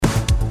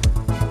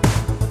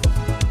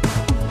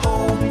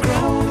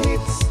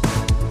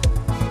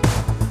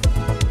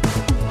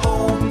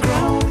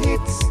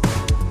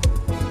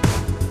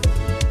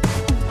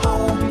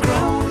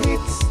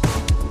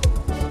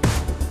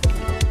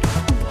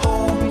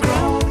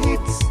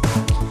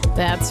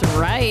That's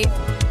right.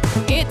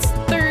 It's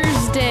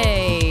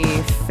Thursday,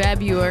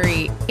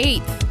 February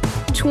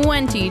 8th,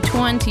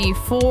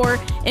 2024,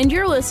 and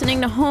you're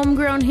listening to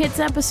Homegrown Hits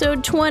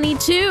episode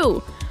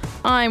 22.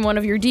 I'm one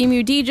of your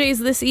DMU DJs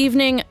this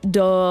evening,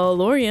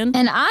 DeLorean.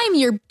 And I'm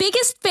your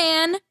biggest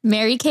fan,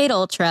 Mary Kate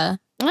Ultra.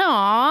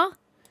 Aww.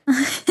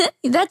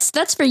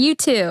 That's for you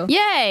too.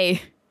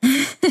 Yay.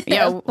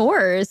 Yeah, of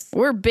course.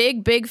 We're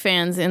big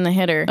fans in the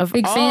hitter.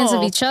 Big fans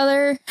of each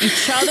other.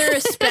 Each other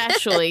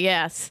especially,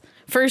 yes.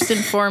 First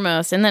and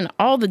foremost. And then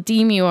all the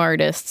DMU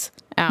artists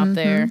out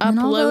there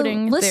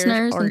uploading and all the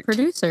listeners their art. And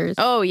producers.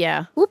 Oh,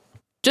 yeah. Whoop.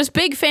 Just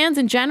big fans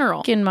in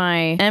general. In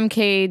my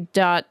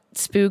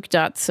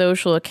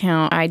mk.spook.social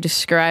account, I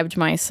described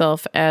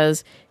myself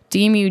as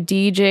DMU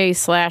DJ /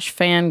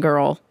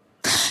 fangirl.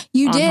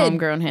 You did.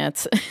 Homegrown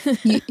Hits.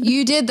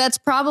 you did. That's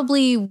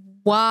probably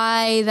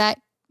why that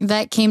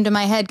came to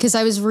my head, because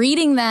I was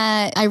reading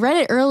that. I read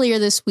it earlier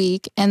this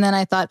week, and then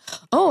I thought,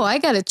 oh, I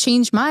got to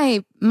change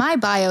my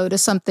bio to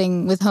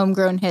something with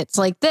Homegrown Hits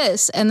like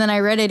this. And then I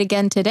read it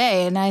again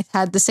today, and I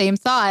had the same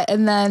thought,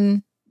 and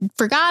then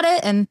forgot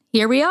it, and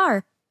here we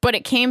are. But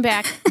it came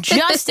back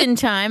just in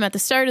time at the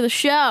start of the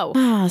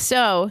show.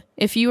 So,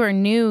 if you are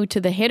new to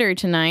the hitter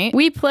tonight,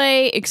 we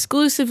play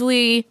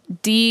exclusively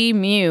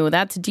DMU.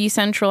 That's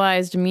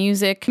decentralized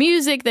music.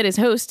 Music that is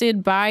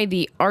hosted by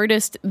the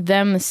artist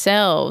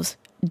themselves.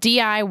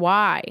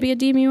 DIY. Be a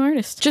DMU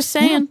artist. Just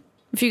saying. Yeah.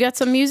 If you got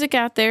some music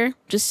out there,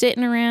 just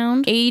sitting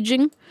around,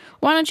 aging,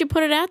 why don't you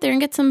put it out there and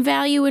get some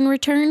value in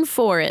return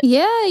for it?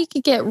 Yeah, you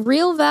could get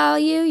real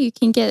value. You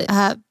can get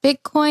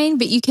Bitcoin,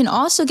 but you can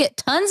also get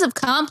tons of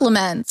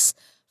compliments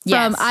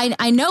from, yes.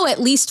 I know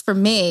at least for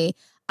me,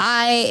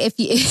 if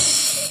you,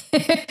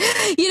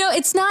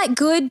 it's not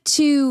good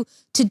to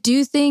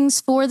do things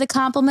for the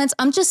compliments.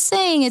 I'm just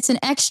saying it's an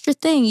extra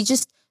thing. You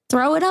just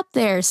throw it up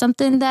there.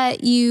 Something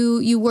that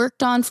you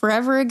worked on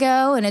forever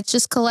ago and it's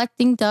just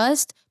collecting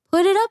dust.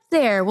 Put it up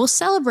there. We'll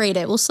celebrate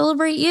it. We'll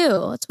celebrate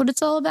you. That's what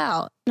it's all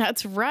about.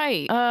 That's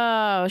right.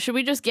 Should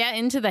we just get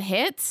into the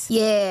hits?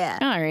 Yeah.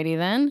 Alrighty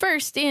then.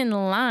 First in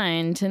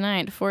line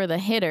tonight for the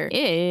hitter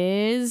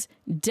is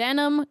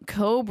Denim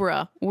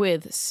Cobra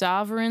with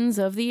Sovereigns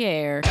of the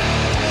Air.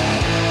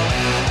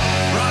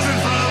 Rising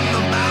from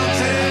the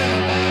mountain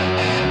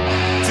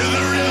to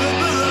the river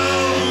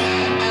below,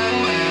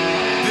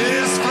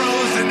 this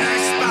frozen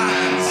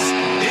expanse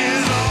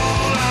is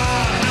all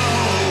I know.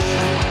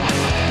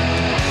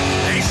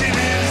 Ancient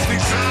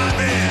instincts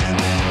driving,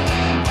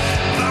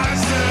 fire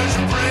search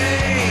and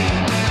prey,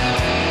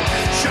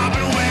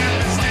 sharpen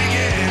weapons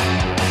digging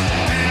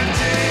and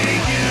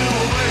take you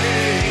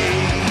away.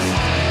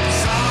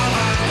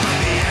 Sovereign from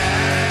the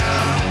air,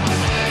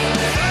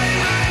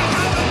 flaming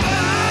from the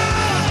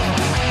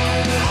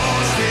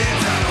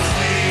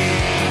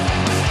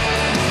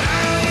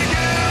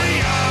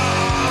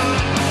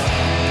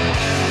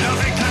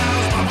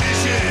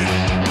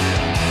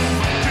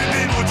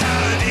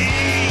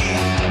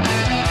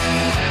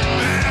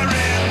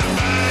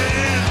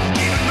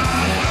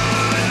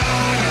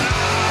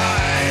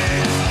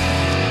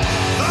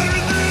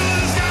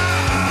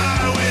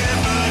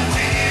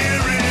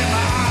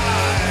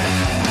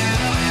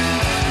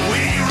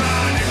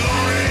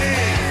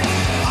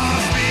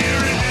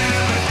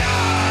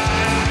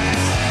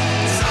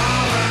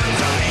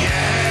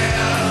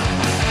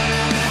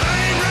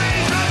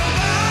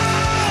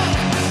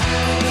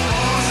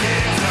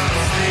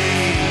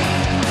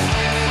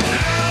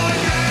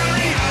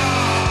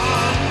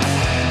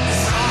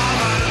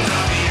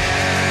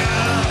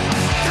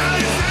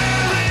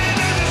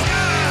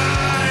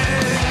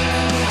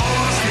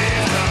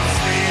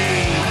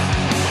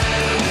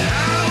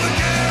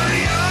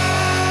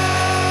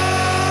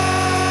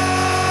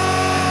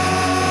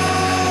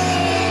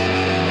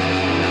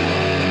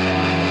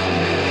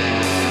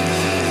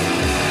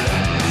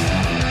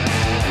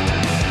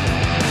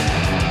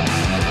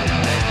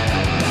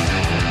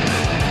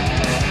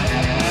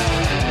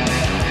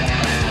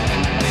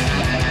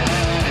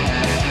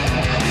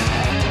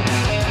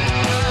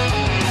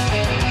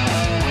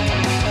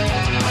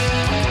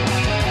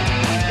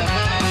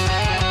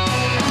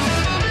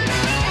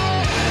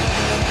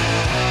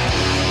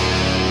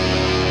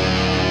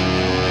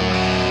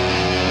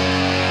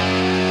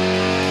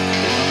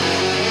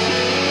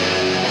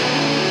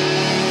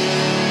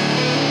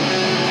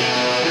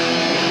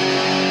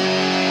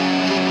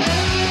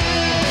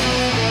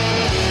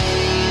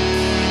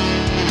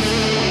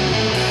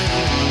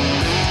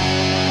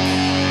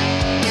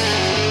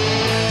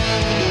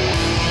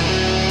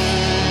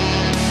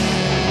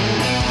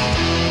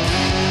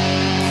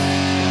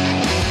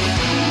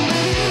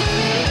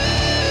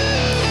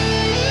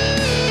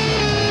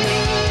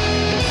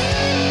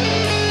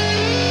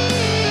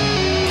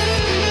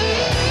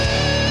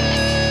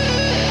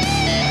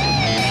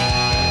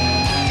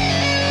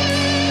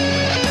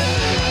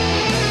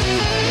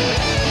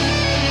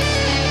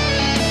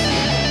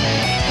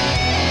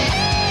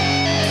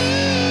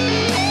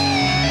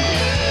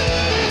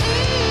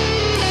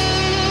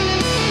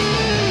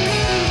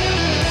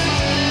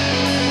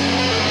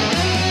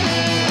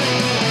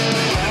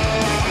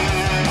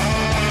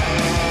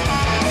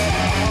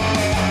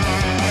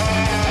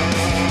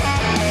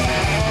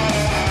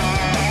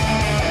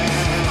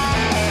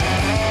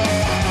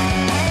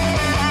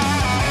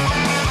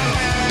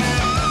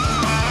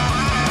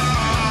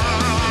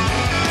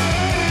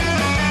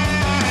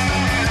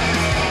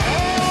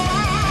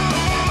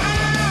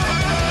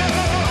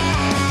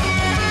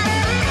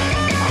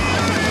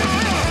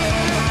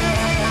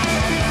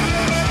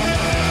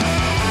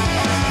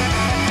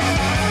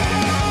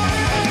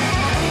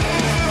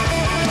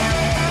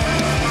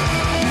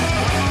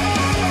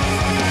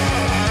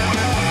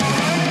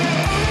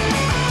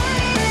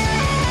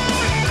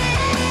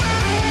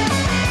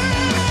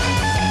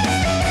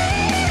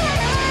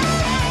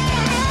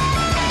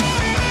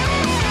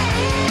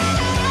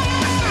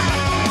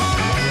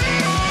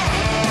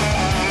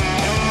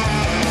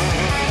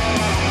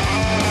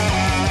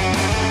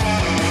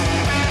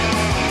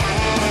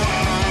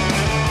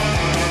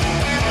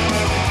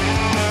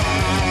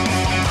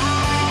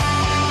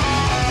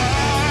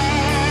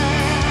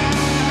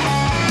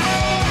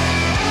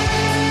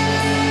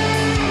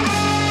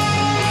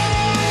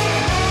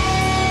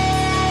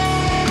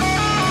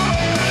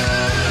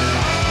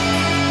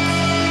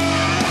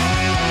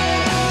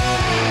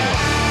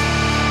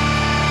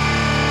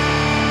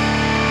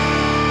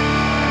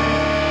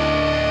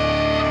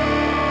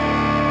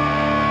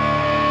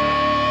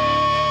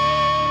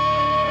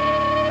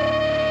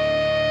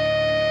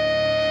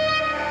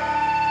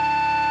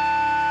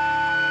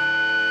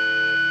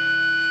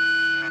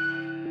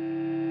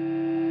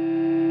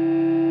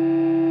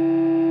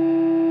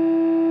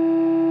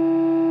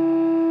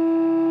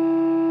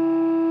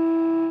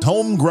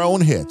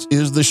Homegrown Hits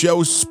is the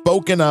show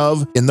spoken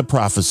of in the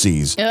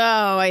prophecies.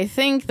 Oh, I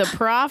think the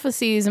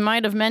prophecies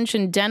might have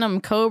mentioned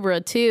Denim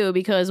Cobra too,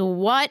 because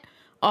what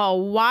a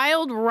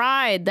wild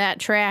ride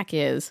that track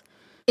is.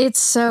 It's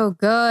so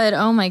good.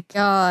 Oh my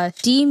gosh.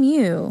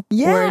 DMU.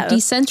 Yeah. Or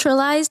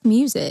decentralized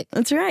music.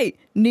 That's right.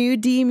 New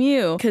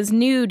DMU. Because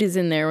nude is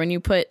in there when you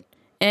put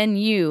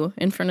NU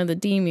in front of the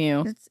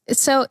DMU.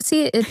 So,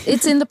 see,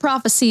 it's in the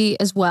prophecy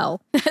as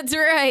well. That's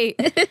right.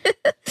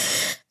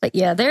 But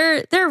yeah,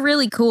 they're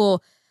really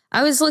cool.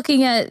 I was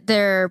looking at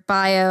their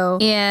bio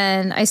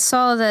and I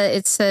saw that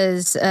it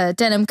says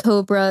Denim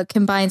Cobra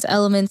combines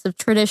elements of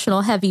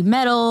traditional heavy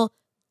metal,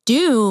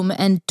 doom,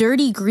 and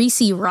dirty,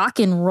 greasy rock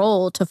and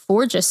roll to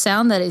forge a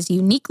sound that is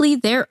uniquely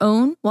their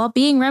own while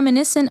being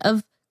reminiscent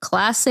of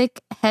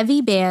classic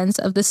heavy bands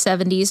of the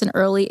 70s and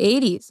early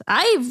 80s.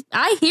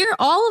 I hear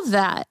all of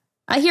that.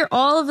 I hear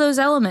all of those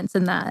elements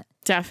in that.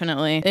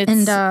 Definitely.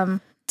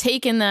 It's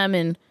taken them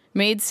and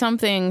made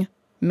something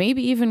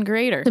maybe even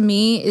greater. To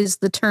me is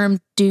the term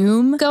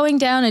doom. Going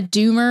down a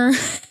doomer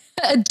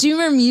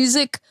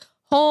music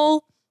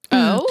hole.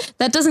 Oh?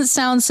 That doesn't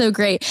sound so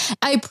great.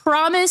 I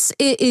promise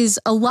it is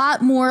a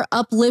lot more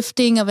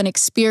uplifting of an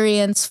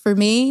experience for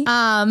me.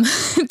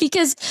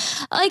 Because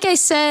like I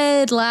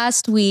said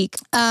last week,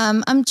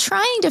 I'm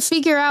trying to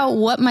figure out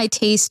what my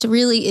taste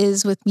really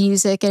is with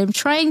music. And I'm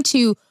trying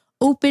to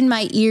open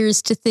my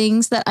ears to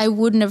things that I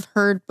wouldn't have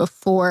heard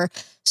before.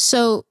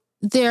 So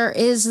there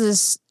is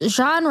this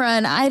genre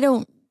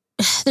and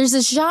there's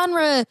this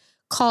genre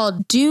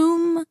called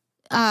doom,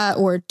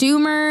 or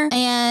doomer.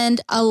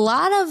 And a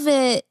lot of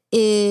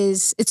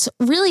it's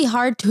really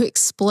hard to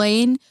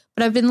explain,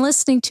 but I've been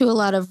listening to a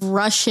lot of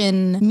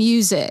Russian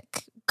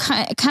music,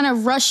 kind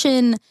of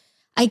Russian,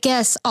 I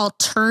guess,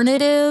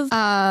 alternative.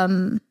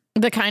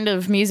 The kind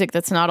of music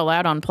that's not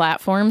allowed on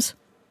platforms.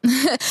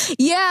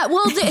 Yeah,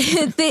 well,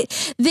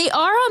 they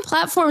are on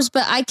platforms,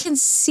 but I can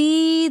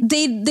see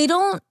they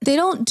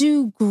don't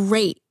do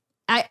great.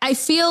 I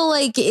feel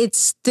like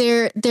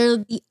they're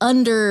the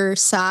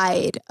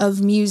underside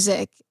of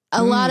music.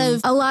 A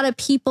lot of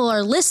people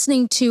are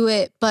listening to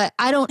it, but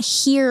I don't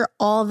hear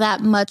all that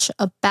much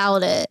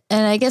about it.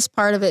 And I guess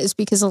part of it is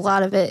because a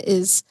lot of it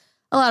is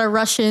a lot of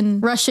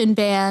Russian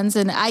bands,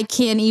 and I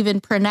can't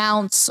even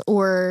pronounce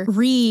or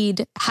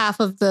read half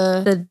of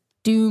the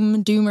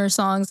doomer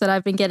songs that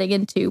I've been getting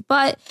into.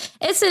 But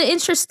it's an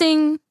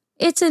interesting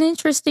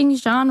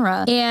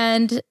genre,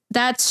 and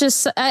that's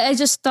just I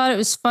just thought it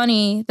was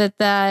funny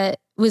that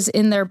was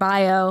in their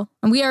bio,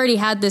 and we already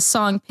had this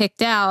song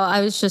picked out.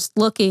 I was just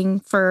looking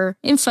for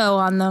info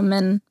on them,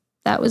 and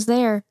that was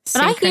there.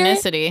 But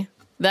Synchronicity.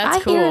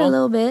 That's cool. I hear it a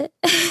little bit.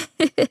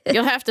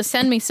 You'll have to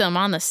send me some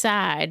on the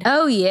side.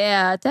 Oh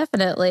yeah,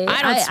 definitely.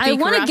 I don't speak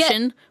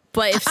Russian,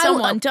 but if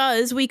someone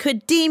does, we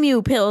could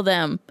demu pill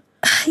them.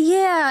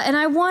 Yeah, and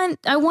I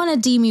want to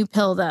demu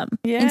pill them.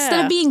 Yeah.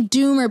 Instead of being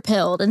doomer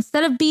pilled,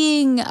 instead of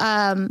being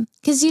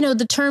because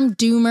the term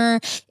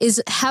doomer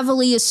is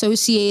heavily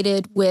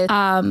associated with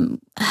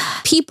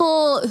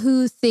people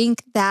who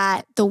think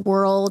that the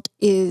world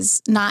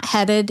is not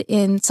headed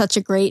in such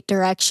a great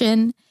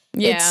direction.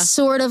 Yeah. It's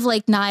sort of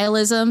like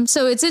nihilism.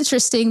 So it's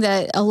interesting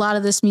that a lot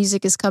of this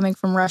music is coming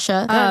from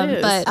Russia.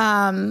 But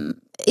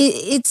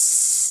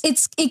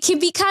it can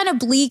be kind of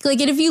bleak.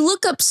 Like, and if you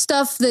look up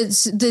stuff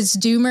that's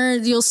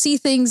doomer, you'll see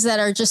things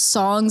that are just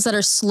songs that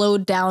are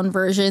slowed down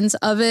versions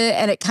of it,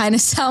 and it kind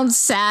of sounds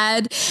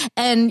sad.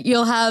 And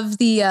you'll have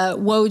the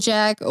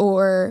Wojak,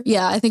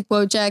 I think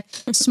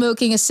Wojak,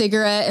 smoking a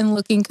cigarette and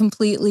looking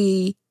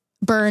completely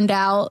burned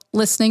out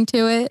listening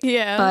to it.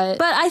 Yeah.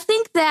 But I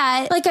think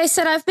that, like I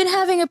said, I've been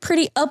having a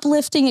pretty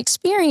uplifting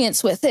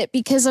experience with it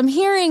because I'm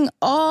hearing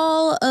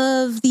all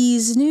of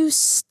these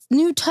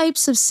new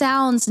types of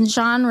sounds and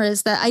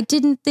genres that I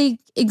didn't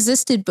think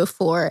existed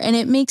before. And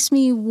it makes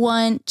me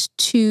want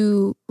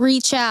to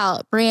reach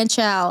out, branch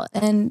out,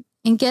 and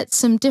get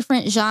some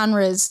different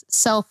genres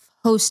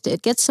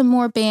self-hosted, get some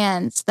more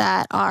bands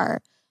that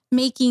are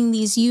making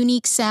these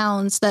unique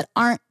sounds that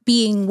aren't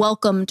being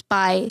welcomed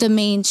by the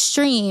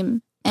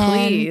mainstream,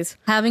 and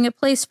having a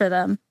place for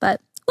them.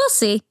 But we'll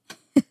see.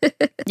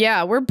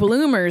 Yeah, we're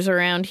bloomers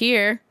around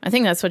here. I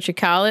think that's what you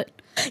call it.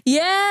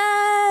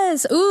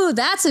 Yes. Ooh,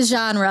 that's a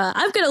genre.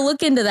 I'm going to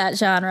look into that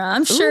genre.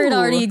 I'm sure it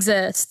already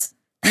exists.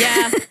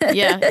 Yeah,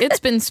 it's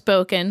been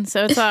spoken,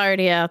 so it's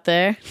already out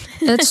there.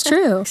 That's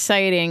true.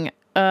 Exciting.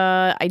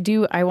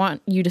 I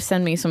want you to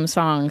send me some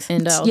songs,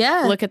 and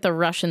I'll look at the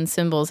Russian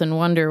symbols and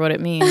wonder what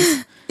it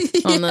means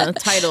on the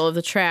title of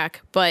the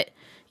track. But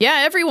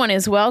yeah, everyone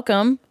is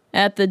welcome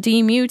at the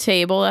DMU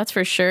table, that's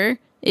for sure.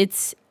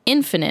 It's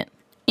infinite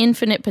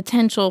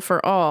potential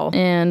for all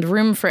and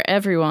room for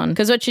everyone.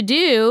 Because what you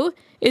do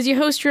is you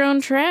host your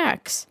own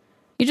tracks.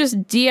 You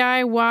just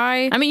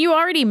DIY. I mean, you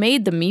already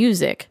made the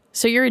music,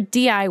 so you're a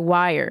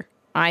DIYer,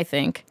 I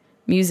think.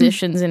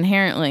 Musicians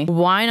inherently.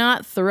 Why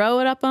not throw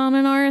it up on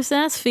an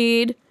RSS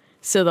feed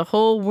so the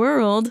whole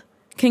world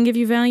can give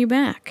you value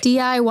back?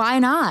 Why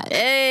not?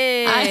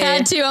 Hey! I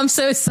had to. I'm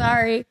so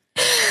sorry.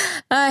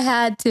 I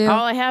had to.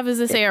 All I have is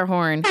this air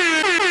horn.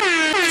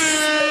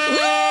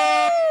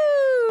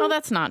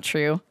 that's not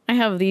true. I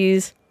have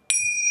these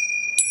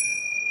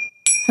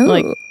Ooh.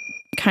 like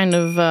kind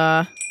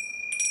of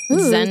Ooh,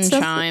 Zen it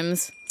sounds-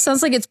 chimes.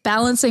 Sounds like it's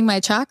balancing my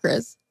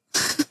chakras.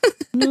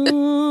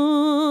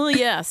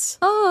 Yes.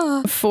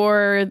 Oh.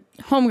 For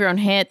Homegrown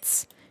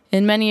Hits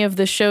and many of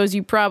the shows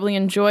you probably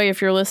enjoy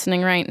if you're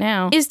listening right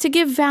now is to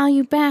give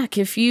value back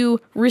if you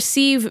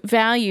receive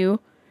value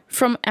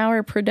from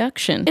our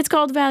production. It's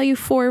called Value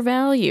for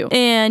Value.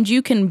 And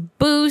you can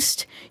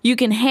boost, you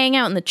can hang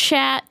out in the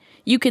chat,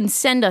 you can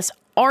send us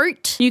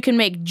art, you can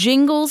make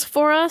jingles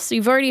for us.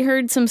 You've already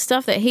heard some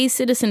stuff that Hey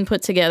Citizen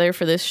put together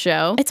for this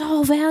show. It's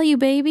all value,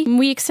 baby.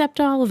 We accept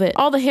all of it.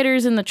 All the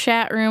hitters in the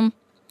chat room,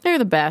 they're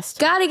the best.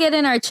 Gotta get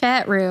in our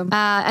chat room.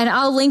 And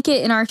I'll link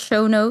it in our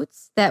show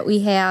notes that we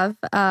have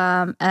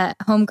at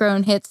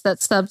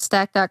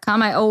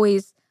homegrownhits.substack.com. I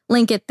always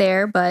link it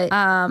there, but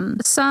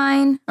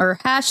sign or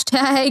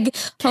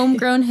hashtag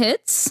homegrown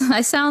hits.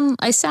 I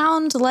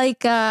sound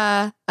like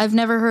I've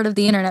never heard of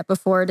the internet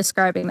before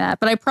describing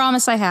that, but I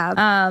promise I have.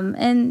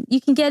 And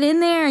you can get in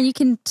there and you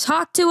can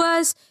talk to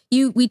us.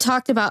 We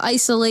talked about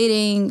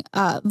isolating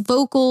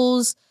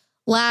vocals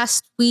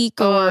last week,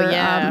 or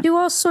do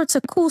all sorts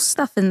of cool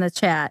stuff in the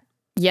chat.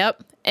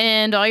 Yep.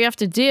 And all you have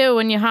to do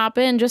when you hop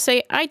in, just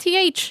say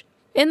ITH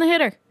in the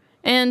header.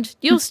 And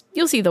you'll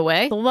see the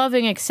way. The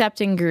loving,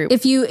 accepting group.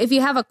 If you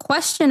have a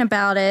question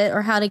about it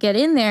or how to get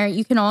in there,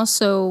 you can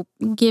also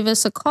give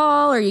us a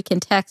call or you can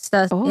text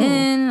us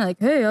in like,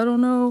 hey, I don't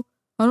know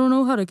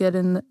how to get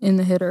in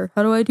the header.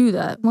 How do I do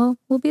that? Well,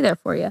 we'll be there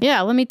for you.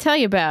 Yeah, let me tell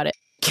you about it.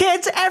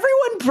 Kids,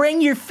 everyone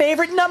bring your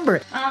favorite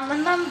number. I'm a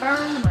number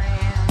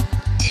man.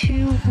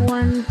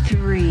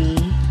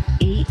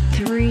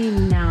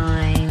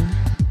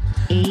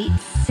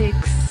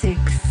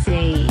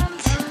 213-839-8668.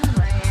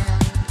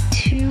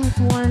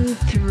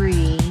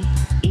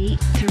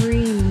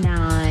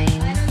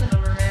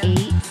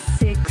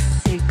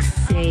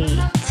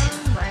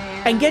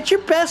 213-839-8668. And get your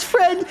best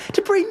friend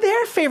to bring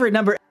their favorite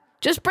number.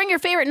 Just bring your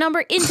favorite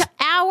number into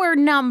our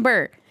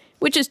number,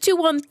 which is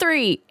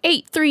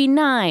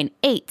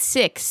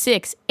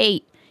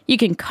 213-839-8668. You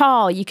can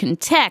call, you can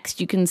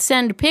text, you can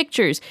send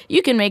pictures,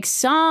 you can make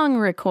song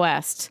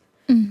requests.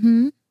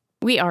 Mm-hmm.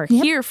 We are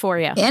here for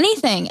you.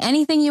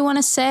 Anything you want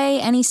to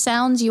say, any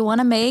sounds you want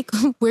to make,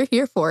 we're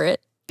here for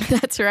it.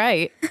 That's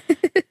right.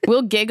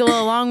 We'll giggle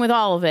along with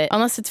all of it,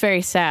 unless it's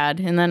very sad,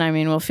 and then,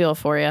 we'll feel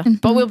for you. Mm-hmm.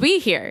 But we'll be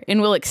here,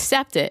 and we'll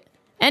accept it.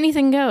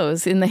 Anything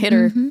goes in the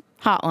hitter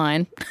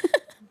hotline.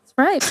 That's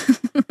right.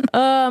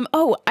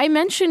 I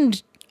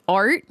mentioned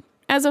art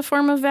as a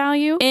form of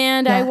value,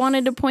 and I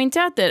wanted to point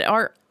out that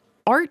our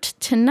art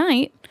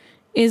tonight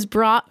is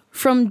brought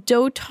from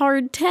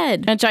Dotard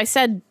Ted, which I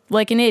said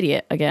like an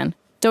idiot again.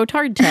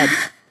 Dotard Ted.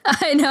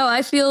 I know.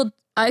 I feel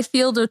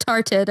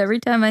dotarted every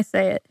time I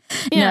say it.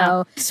 Yeah.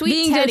 No, Sweet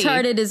being Teddy.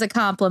 dotarted is a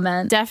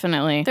compliment.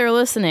 Definitely. They're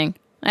listening.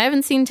 I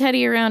haven't seen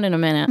Teddy around in a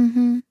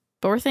minute,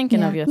 but we're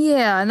thinking of you.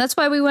 Yeah, and that's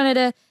why we wanted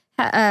to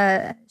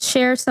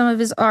share some of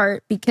his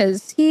art,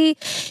 because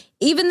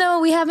even though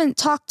we haven't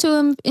talked to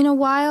him in a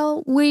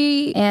while,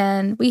 we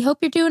hope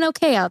you're doing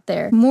okay out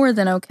there. More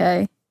than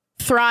okay.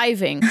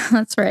 Thriving.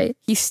 That's right.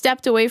 He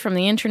stepped away from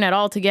the internet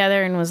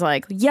altogether and was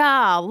like,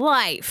 yeah,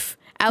 life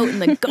out in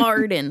the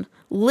garden,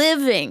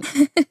 living.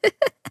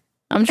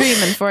 I'm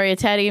dreaming for you,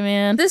 Teddy,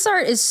 man. This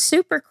art is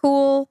super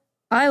cool.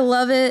 I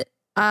love it.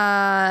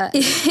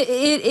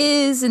 It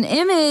is an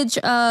image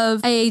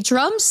of a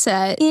drum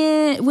set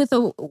with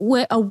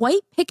a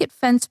white picket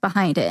fence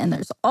behind it, and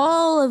there's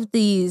all of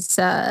these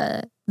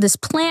this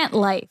plant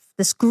life,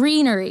 this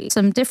greenery,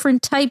 some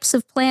different types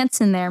of plants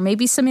in there,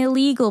 maybe some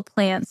illegal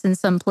plants in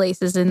some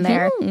places in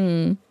there,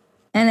 and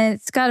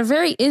it's got a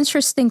very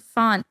interesting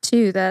font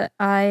too that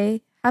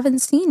I haven't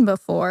seen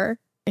before.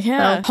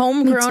 Yeah, So,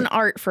 homegrown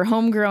art for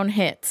homegrown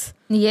hits.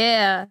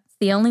 Yeah.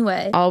 The only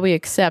way. All we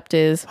accept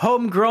is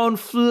Homegrown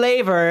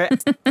flavor.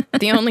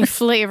 the only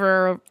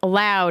flavor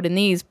allowed in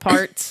these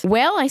parts.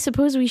 Well, I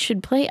suppose we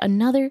should play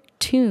another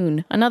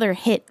tune, another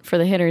hit for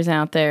the hitters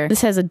out there.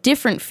 This has a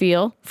different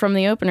feel from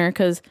the opener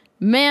because,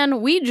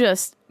 man, we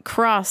just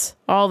cross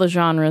all the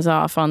genres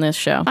off on this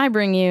show. I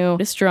bring you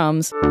this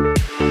drums.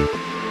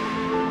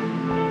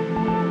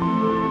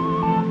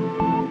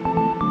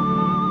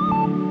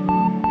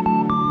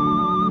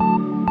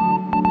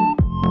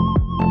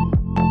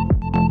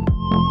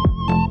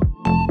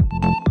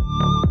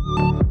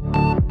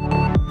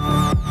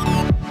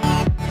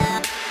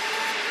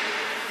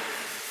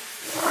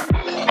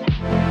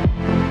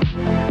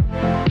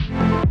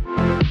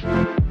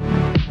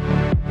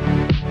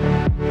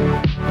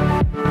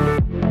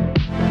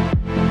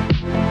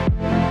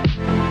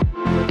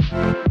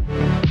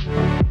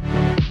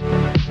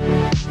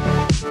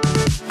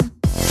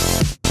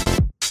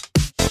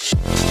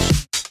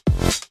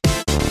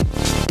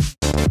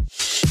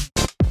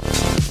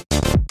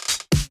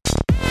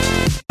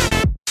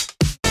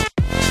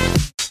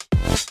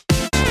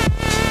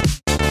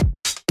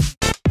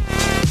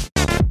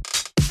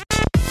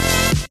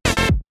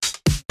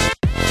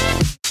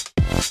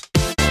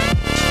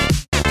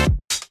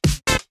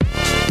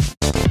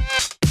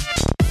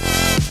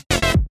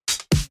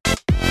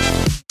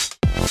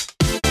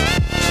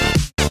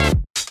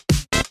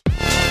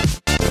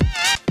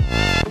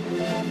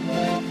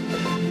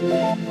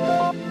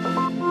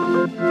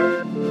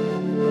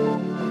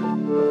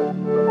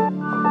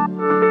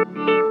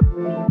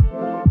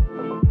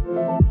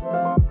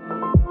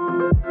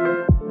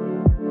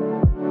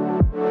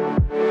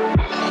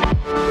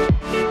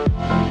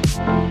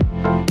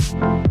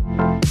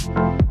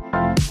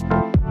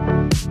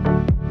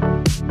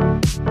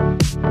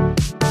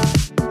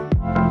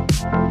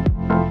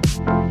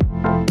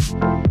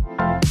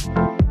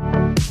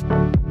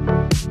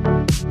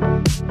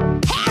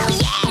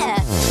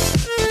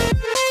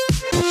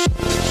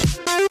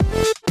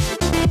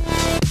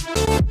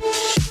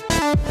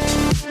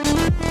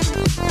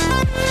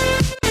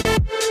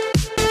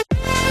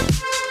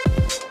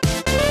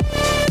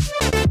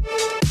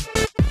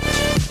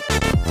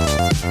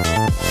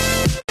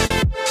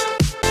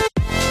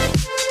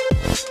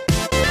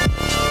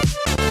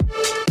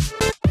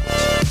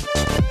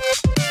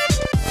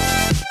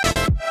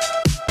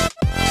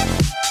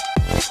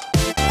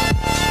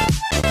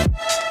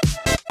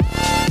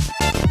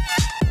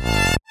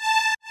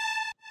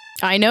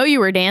 I know you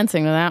were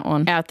dancing to that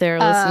one out there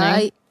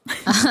listening.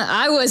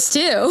 I was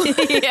too.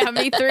 Yeah,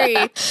 me three.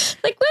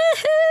 Like,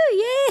 woohoo,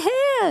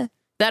 yeah.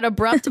 That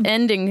abrupt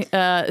ending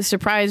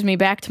surprised me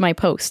back to my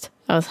post.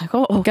 I was like,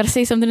 oh, gotta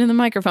say something in the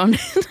microphone.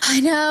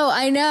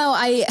 I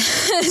know.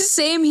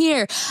 Same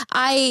here.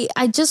 I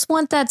just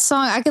want that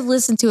song. I could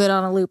listen to it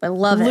on a loop. I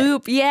love it.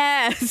 Loop,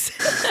 yes.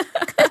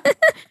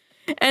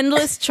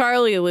 Endless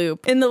Charlie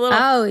loop in the little.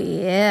 Oh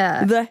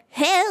yeah. The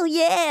hell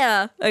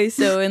yeah! I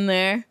sew in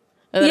there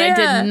that I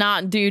did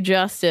not do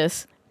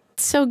justice.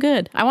 It's so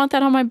good. I want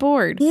that on my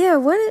board.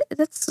 Yeah.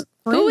 That's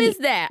great. Who is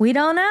that? We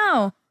don't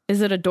know.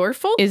 Is it a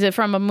Dorful? Is it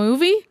from a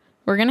movie?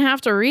 We're going to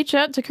have to reach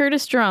out to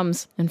Curtis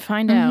Drums and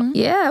find out.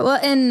 Yeah, well,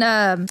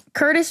 and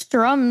Curtis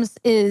Drums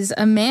is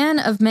a man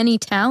of many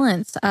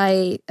talents.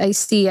 I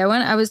see.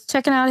 I was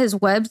checking out his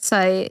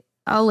website.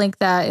 I'll link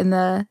that in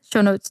the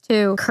show notes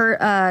too.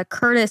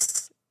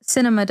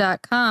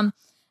 CurtisCinema.com.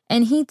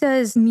 And he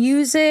does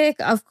music,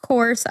 of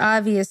course,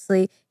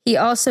 obviously. He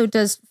also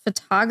does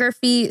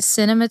photography,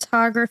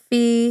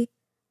 cinematography.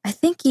 I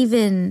think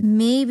even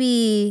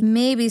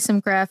maybe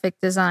some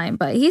graphic design,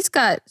 but he's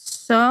got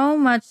so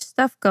much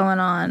stuff going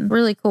on.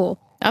 Really cool.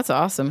 That's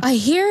awesome. I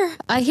hear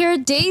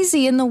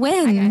Daisy in the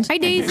wind. Hi,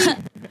 Daisy.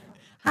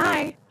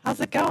 Hi,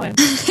 how's it going?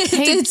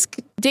 Hey,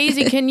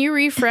 Daisy, can you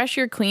refresh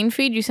your clean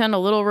feed? You sound a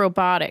little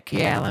robotic.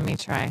 Yeah, let me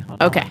try.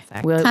 Hold on Okay. one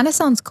sec. Well, Kind of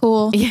sounds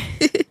cool.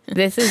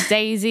 this is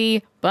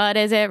Daisy, but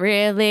is it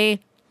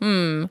really?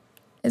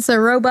 It's a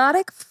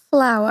robotic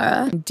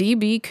flower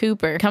DB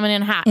Cooper coming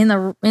in hot. in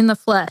the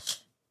flesh.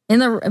 In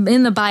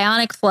the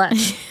bionic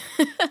flesh.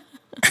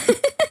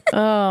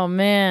 Oh,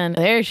 man.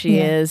 There she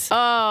is.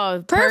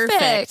 Oh,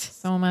 perfect.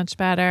 So much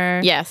better.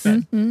 Yes.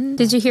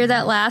 Did you hear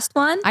that last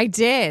one? I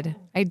did.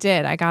 I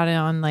got it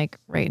on like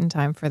right in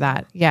time for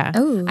that. Yeah.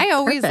 Oh, I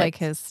always perfect. like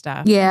his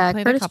stuff. Yeah, I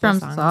played Curtis a couple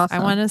Drums is songs. awesome.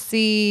 I want to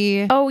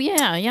see. Oh,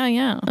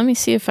 yeah. Let me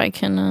see if I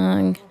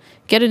can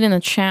get it in the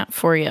chat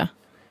for you.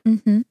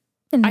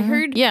 I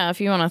heard,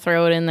 if you want to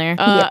throw it in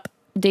there.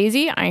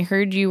 Daisy, I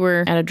heard you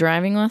were at a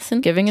driving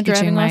lesson, giving a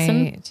driving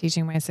lesson.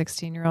 Teaching my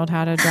 16-year-old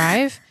how to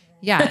drive.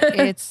 Yeah,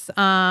 it's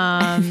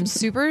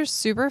super,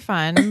 super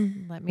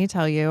fun. Let me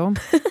tell you.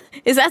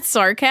 Is that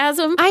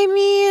sarcasm? I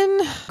mean,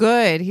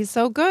 good. He's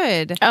so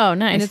good. Oh,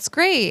 nice. And it's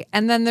great.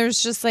 And then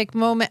there's just like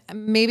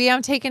maybe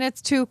I'm taking it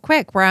too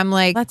quick where I'm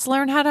like, let's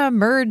learn how to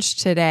merge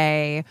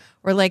today.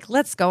 Or like,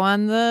 let's go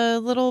on the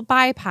little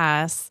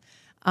bypass.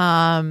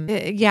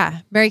 Yeah,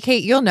 Mary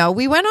Kate, you'll know.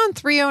 We went on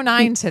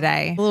 309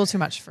 today. A little too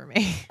much for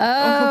me.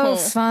 Oh,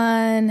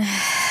 fun.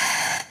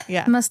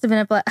 Yeah. Must have been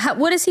a blast.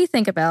 What does he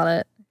think about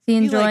it? Is he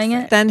enjoying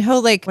it? Then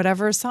he'll like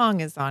whatever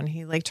song is on,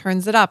 he like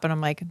turns it up and I'm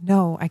like,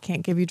 no, I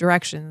can't give you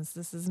directions.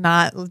 This is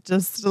not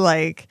just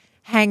like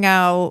hang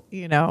out,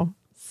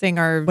 sing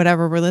our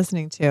whatever we're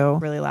listening to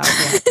really loud.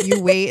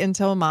 You wait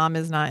until mom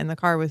is not in the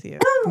car with you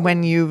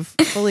when you've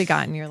fully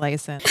gotten your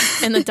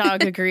license. And the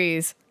dog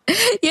agrees.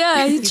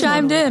 Yeah, he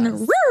chimed in.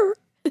 Woo!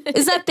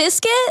 Is that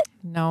Biscuit?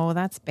 No,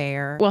 that's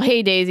Bear. Well,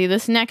 hey, Daisy,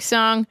 this next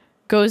song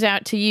goes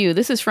out to you.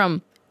 This is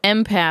from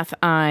Empath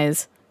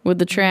Eyes with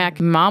the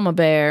track Mama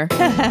Bear.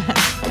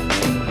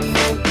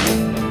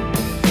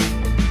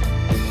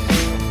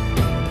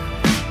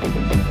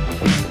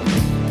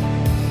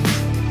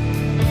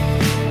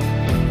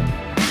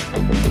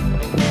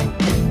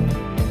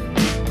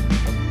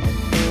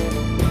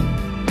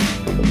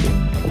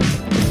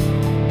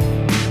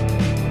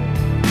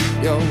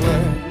 Your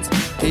words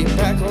keep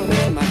echoing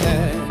in my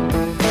head,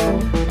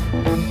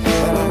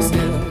 but I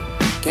still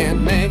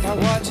can't make out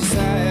what you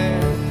say.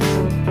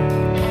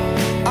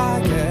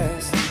 I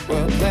guess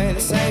we'll play the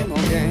same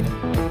old game.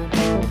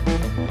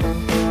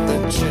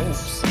 The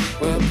chips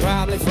will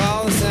probably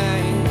fall the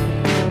same.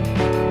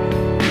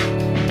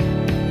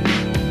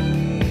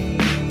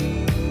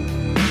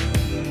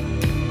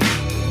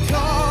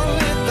 Call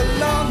it the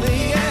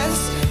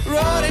loneliest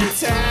road in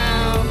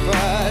town,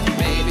 but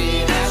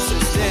maybe that's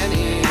just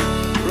any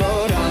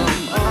road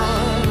I'm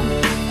on.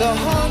 The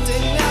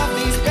haunting of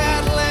these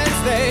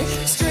badlands, they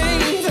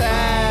scream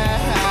that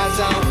I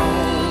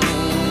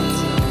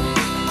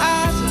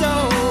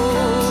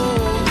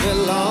don't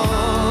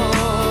belong.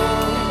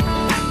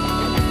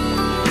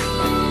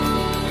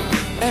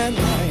 And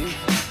like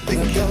the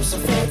ghosts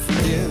of faith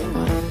for you,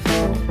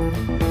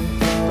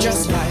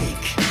 just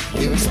like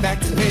you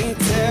expected me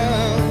to.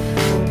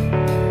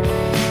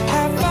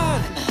 Have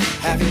fun,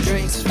 have your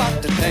drinks,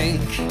 fuck to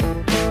think.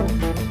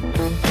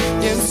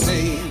 You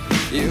see,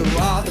 you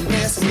are the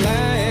missing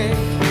link.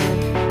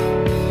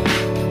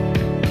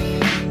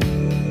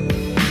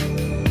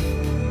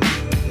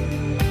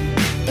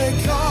 They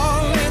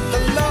call it the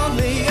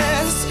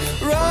loneliest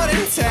road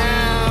in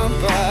town,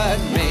 but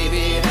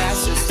maybe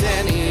that's just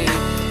any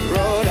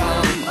road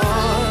I'm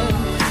on.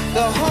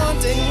 The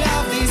haunting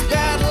of these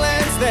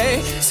badlands,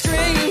 they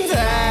scream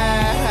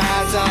that I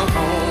don't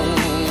belong.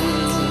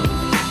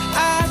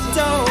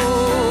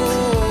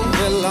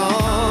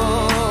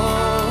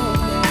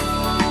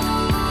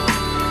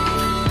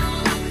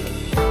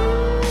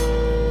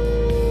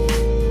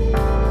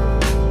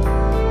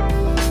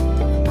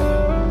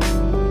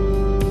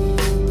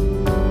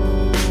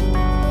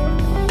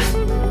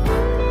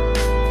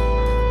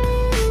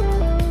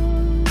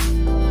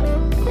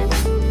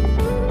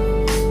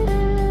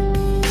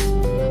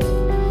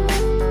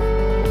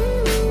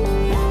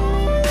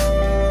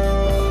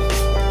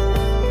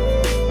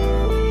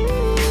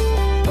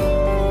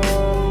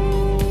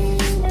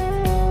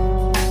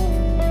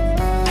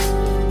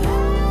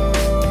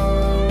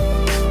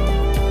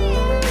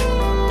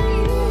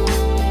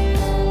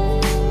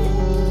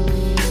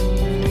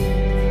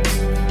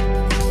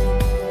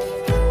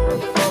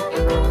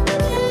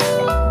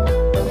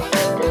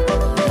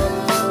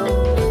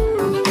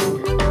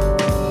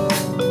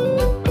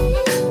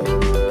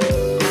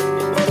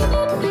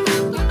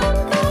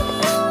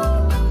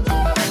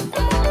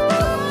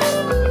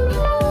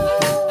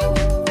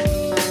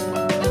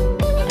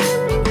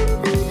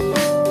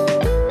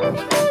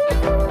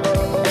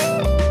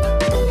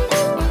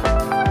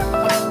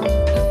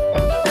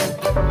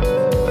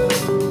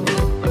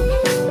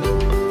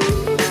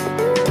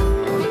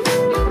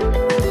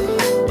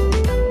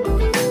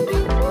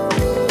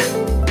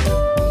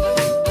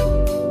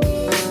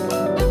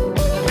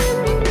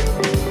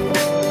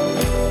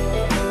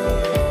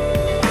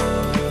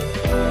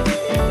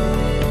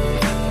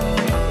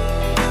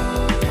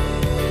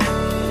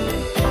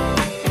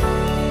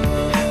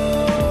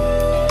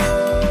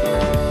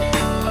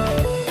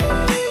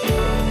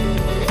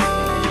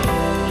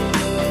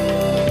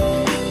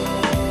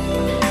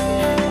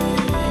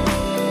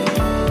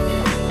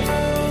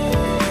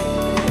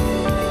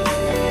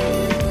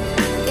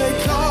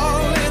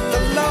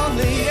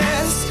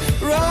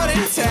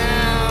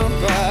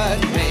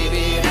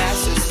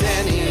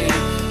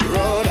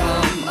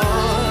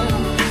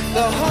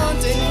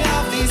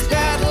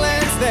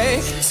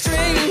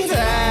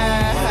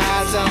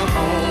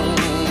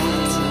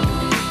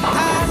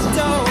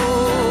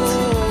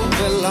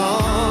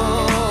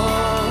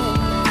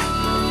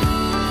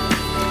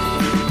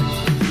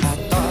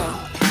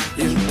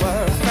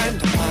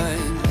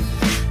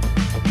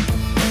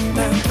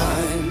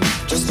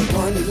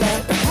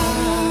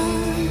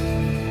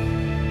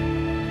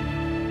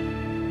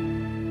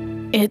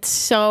 It's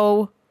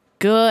so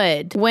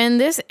good. When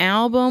this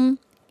album,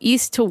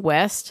 East to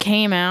West,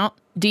 came out,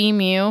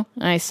 D-Mew,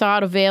 and I saw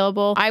it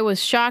available, I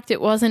was shocked it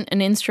wasn't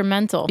an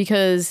instrumental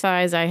because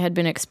as I had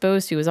been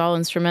exposed to was all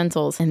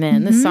instrumentals. And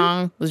man, this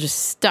song was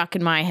just stuck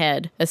in my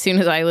head as soon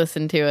as I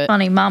listened to it.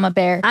 Funny Mama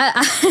Bear.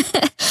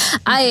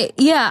 I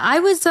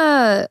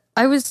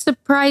was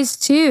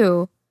surprised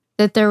too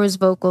that there was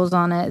vocals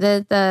on it.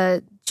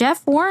 That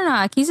Jeff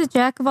Warnock, he's a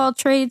jack of all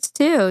trades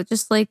too,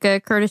 just like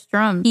Curtis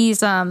Drum.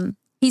 He's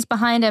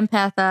behind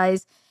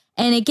Empathize,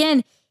 and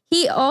again,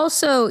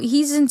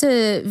 he's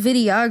into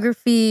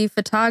videography,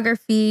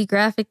 photography,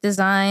 graphic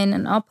design,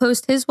 and I'll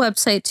post his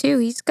website too.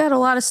 He's got a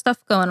lot of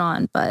stuff going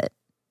on, but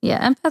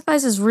yeah,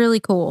 Empathize is really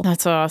cool.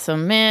 That's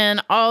awesome.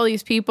 Man, all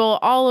these people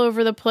all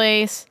over the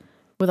place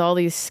with all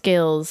these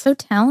skills. So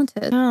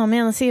talented. Oh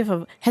man, let's see if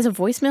has a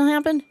voicemail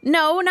happened?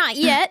 No, not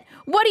yet.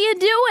 What are you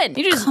doing?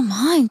 You just Come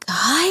on,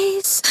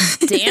 guys.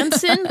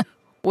 dancing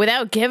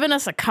without giving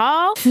us a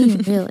call?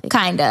 Really?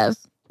 Kind of.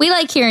 We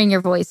like hearing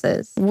your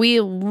voices. We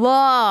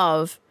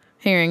love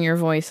hearing your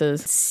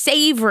voices.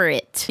 Savor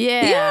it.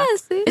 Yeah.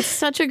 Yes. It's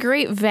such a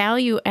great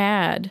value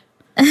add.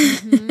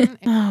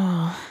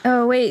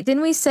 Oh, wait.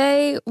 Didn't we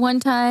say one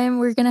time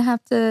we're going to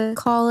have to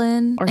call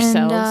in?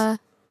 Ourselves?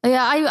 And,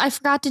 yeah, I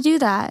forgot to do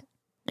that.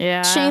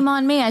 Yeah. Shame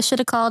on me. I should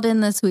have called in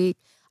this week.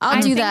 I'll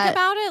do that. I think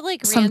about it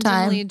like sometime.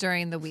 randomly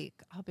during the week.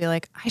 I'll be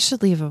like, I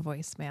should leave a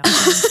voicemail.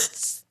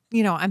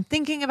 I'm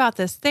thinking about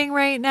this thing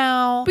right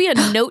now. Be a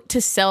note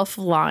to self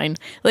line.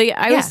 Like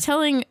I was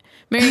telling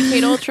Mary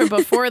Kate Ultra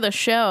before the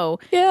show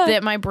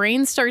that my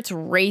brain starts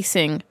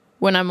racing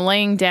when I'm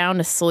laying down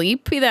to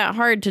sleep. Be that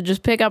hard to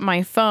just pick up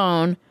my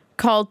phone,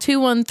 call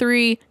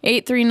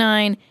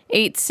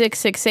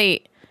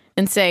 213-839-8668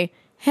 and say,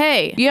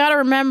 hey, you got to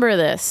remember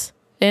this.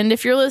 And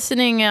if you're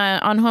listening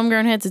on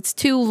Homegrown Hits, it's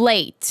too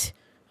late.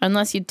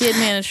 Unless you did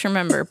manage to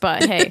remember.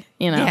 But hey,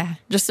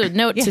 just a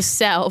note to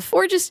self.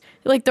 Or just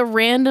like the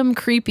random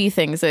creepy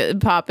things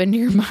that pop into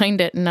your mind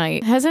at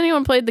night. Has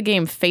anyone played the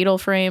game Fatal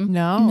Frame?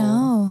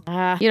 No.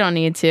 You don't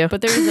need to.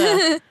 But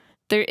there's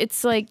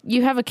it's like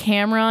you have a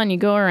camera and you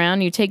go around,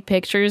 you take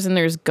pictures and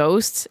there's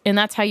ghosts. And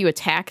that's how you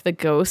attack the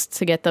ghosts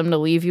to get them to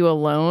leave you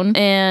alone.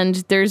 And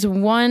there's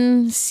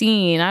one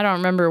scene, I don't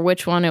remember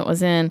which one it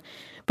was in,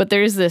 but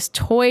there's this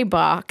toy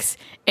box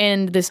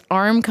and this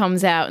arm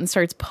comes out and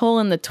starts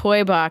pulling the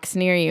toy box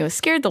near you. It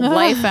scared the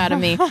life out of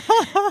me.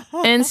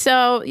 And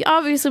so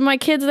obviously my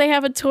kids, they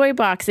have a toy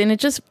box and it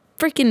just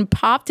freaking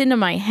popped into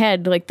my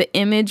head, like the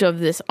image of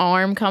this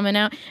arm coming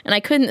out, and I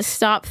couldn't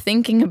stop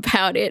thinking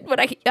about it.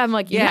 But I'm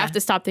like, you have to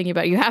stop thinking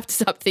about it. You have to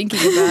stop thinking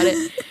about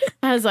it.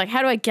 I was like,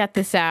 how do I get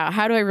this out?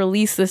 How do I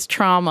release this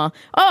trauma?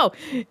 Oh,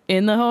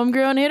 in the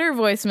Homegrown Hitter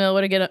voicemail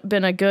would have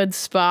been a good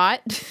spot.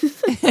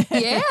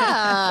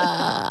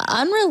 Yeah.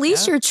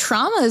 Unrelease your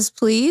traumas,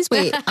 please.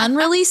 Wait,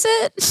 unrelease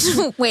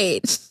it?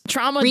 Wait.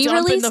 Trauma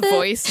dump in the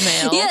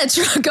voicemail. Yeah,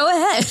 go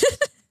ahead.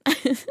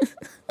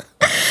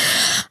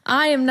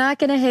 I am not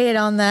going to hate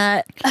on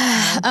that.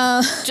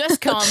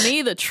 Just call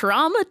me the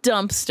trauma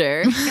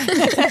dumpster.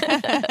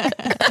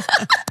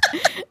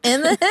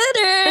 In the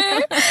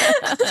hitter.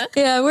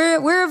 Yeah,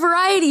 we're a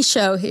variety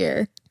show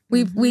here.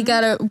 We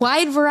got a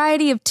wide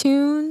variety of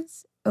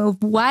tunes, a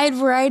wide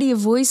variety of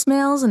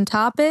voicemails and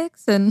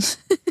topics, and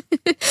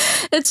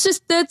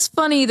that's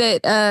funny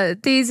that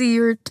Daisy,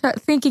 you were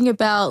thinking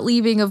about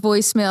leaving a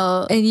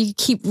voicemail and you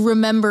keep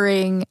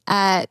remembering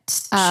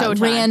at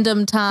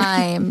random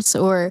times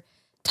or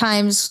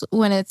times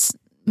when it's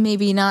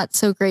maybe not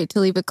so great to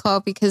leave a call,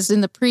 because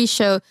in the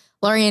pre-show,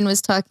 Lorian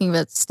was talking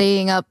about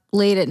staying up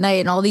late at night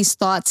and all these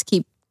thoughts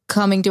keep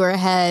coming to her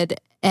head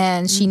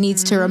and she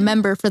needs to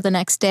remember for the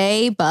next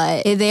day,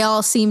 but they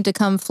all seem to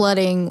come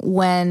flooding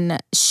when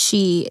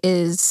she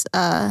is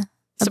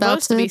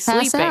about to be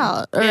pass sleeping.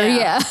 out. Or,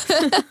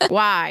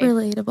 Why?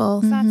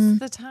 Relatable. That's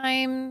the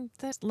time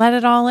to let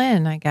it all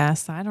in, I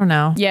guess. I don't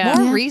know. Yeah.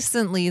 More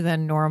recently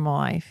than normal,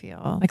 I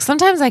feel. Like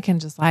sometimes I can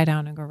just lie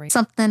down and go right.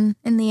 Something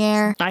in the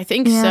air. I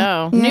think so.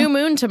 Yeah. New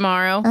moon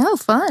tomorrow. Oh,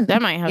 fun.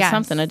 That might have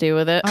something to do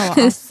with it. Oh,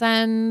 I'll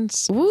send.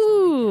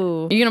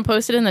 Ooh. You going to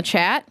post it in the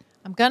chat?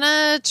 I'm going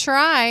to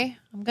try.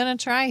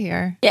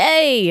 Here.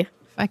 Yay. If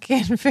I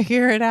can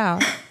figure it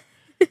out.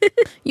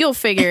 You'll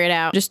figure it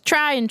out. Just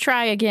try and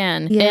try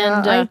again.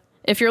 Yeah, And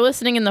if you're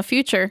listening in the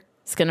future,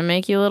 it's going to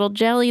make you a little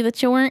jelly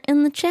that you weren't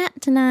in the chat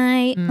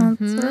tonight.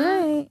 That's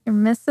right. You're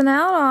missing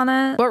out on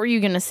it. What were you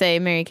going to say,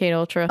 Mary Kate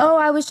Ultra? Oh,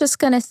 I was just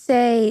gonna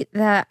say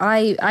that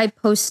I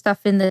post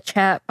stuff in the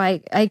chat.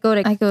 I go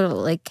to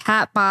like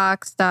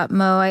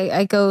catbox.mo.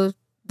 I go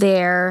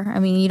there. I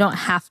mean, you don't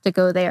have to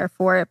go there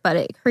for it, but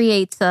it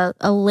creates a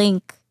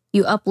link.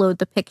 You upload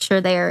the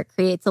picture there, it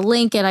creates a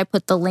link, and I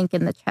put the link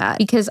in the chat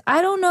because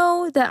I don't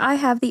know that I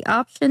have the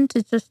option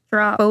to just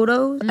drop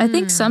photos. I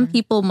think some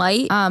people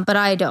might, but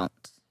I don't.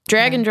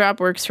 Drag and drop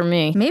works for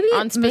me. Maybe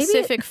on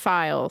specific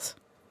files.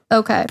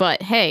 Okay.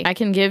 But hey, I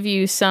can give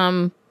you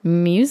some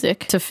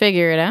music to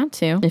figure it out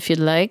to if you'd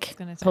like.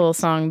 Whole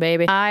song,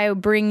 baby. I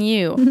bring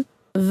you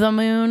The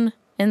Moon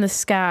in the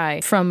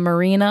Sky from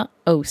Marina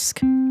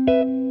Osk.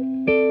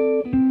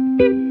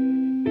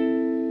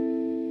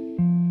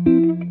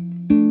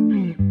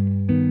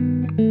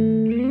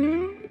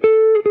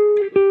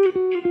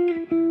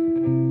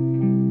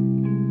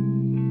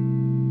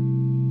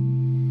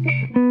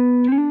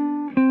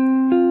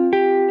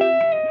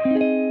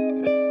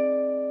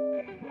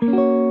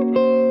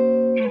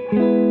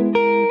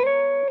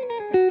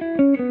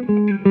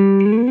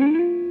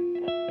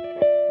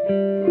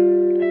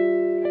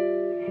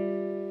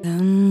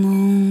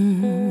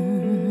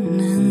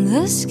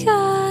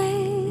 sky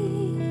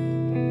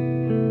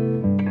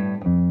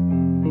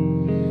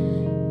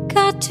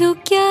got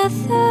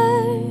together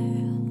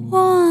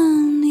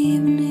one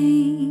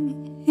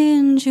evening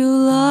in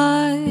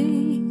July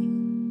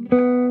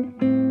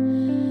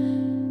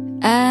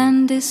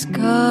and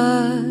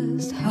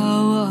discussed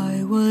how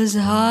I was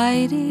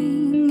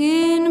hiding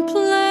in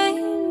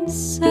plain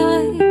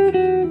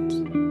sight,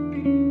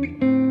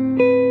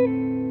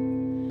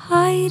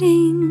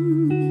 hiding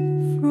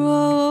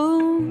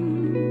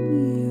from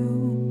you.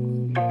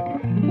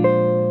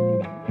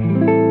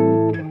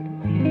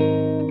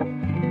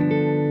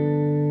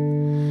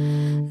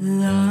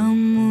 The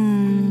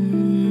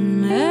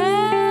moon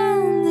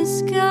and the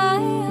sky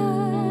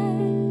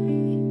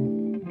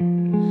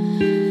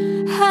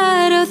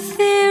had a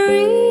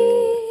theory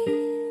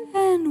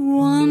and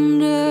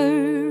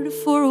wondered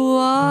for a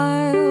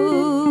while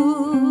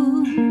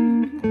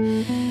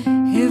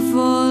if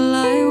all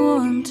I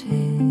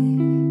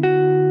wanted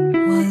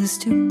was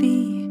to be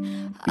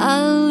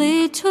a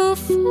little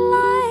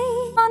fly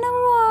on a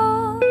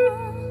wall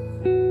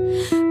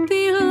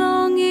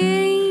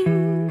belonging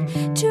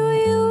to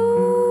you.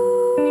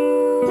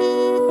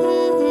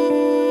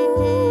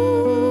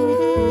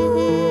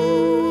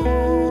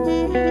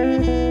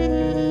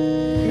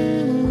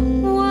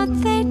 What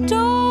they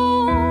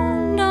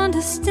don't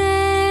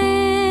understand,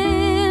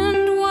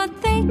 what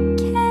they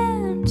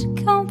can't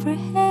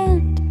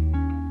comprehend,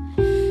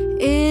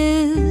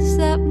 is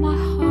that my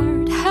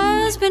heart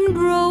has been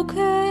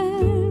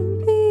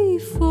broken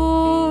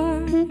before.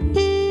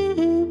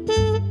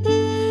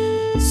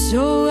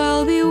 So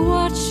I'll be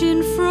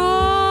watching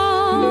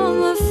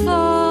from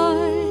afar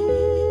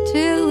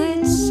till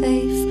it's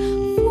safe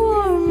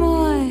for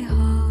my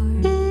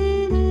heart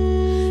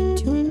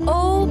to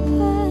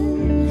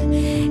open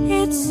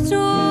its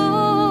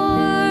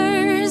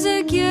doors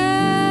again.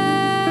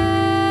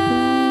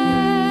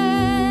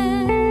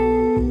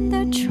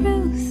 The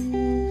truth,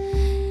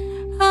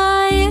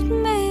 I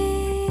admit,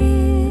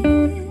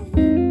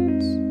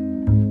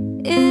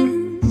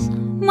 is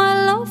my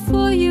love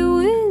for you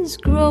is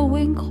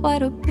growing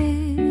quite a bit.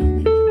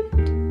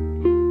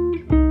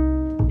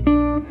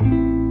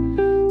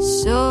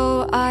 So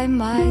I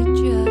might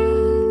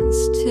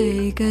just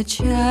take a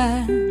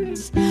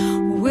chance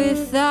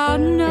without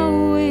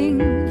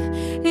knowing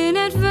in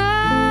advance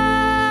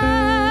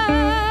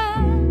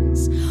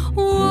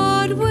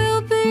what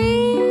will be.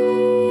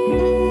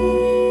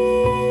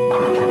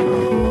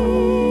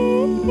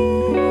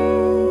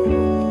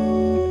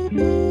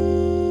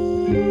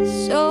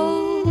 So,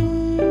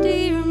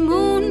 dear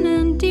moon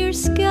and dear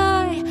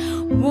sky,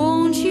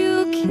 won't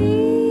you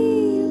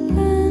keep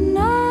an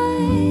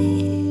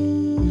eye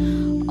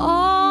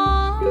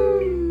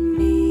on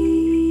me?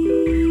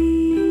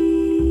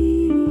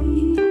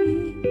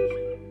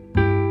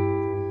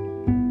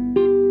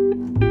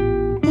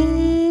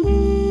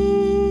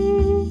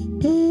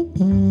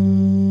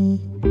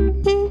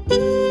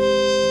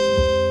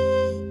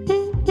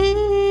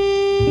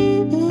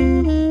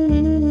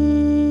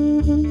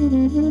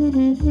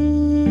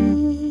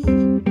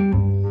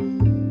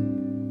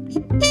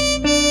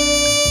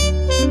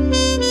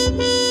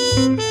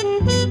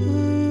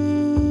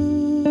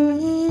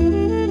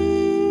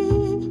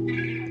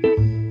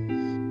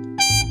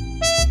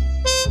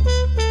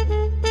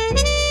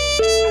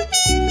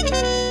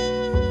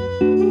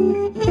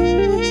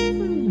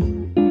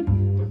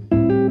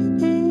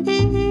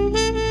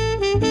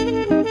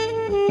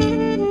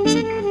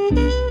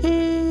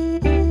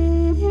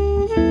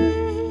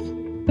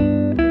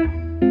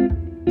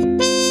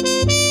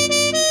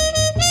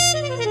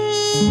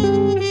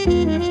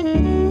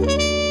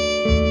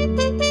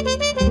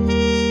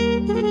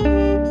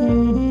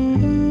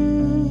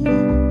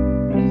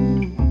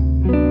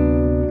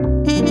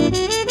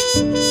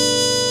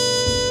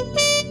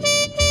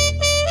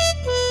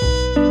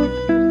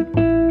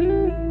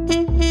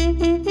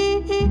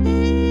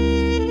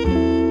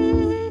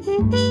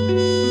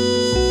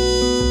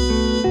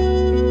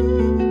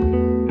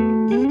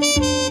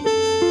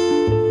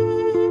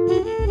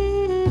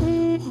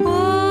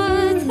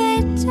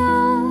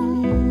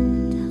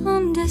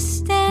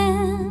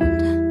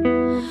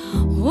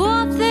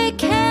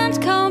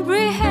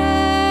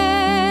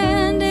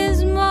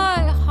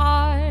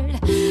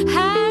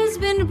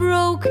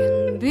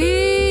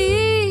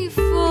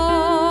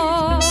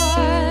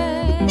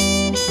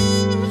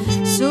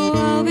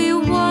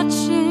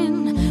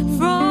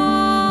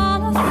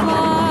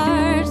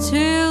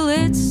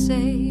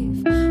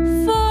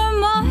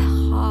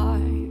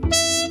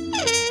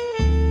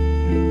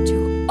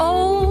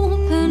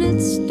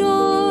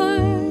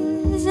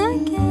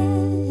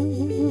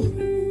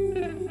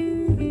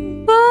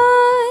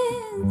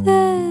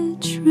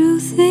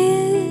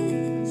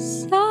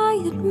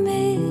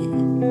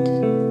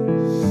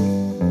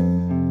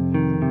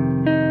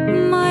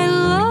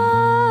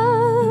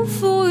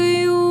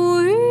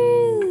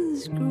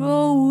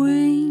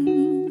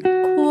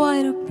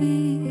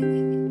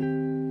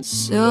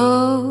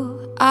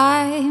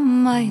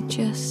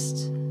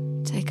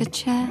 a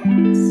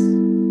chance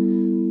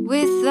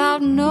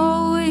without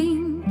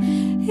knowing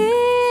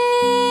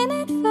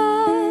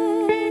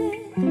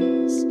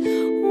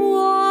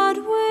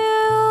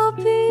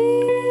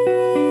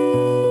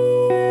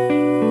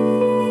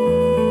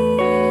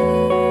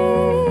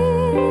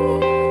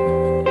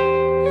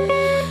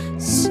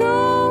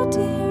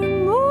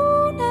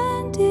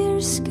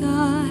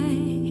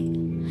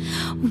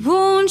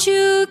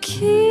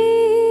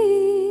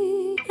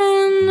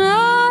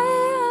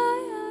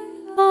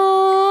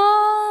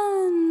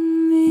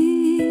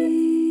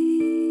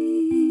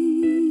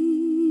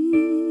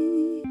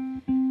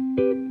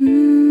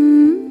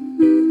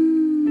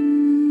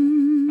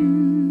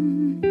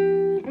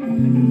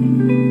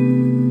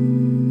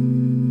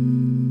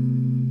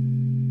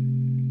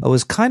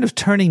was kind of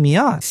turning me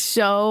on.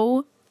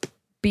 So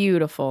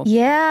beautiful.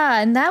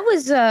 Yeah, and that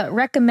was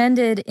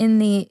recommended in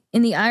the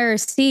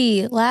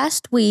IRC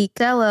last week.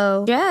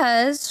 Fellow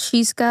Jazz,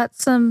 she's got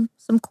some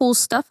cool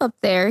stuff up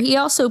there. He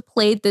also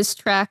played this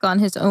track on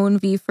his own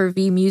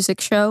V4V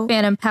music show,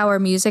 Phantom Power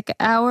Music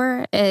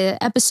Hour,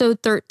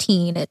 episode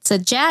 13. It's a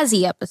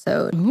jazzy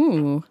episode.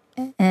 Ooh.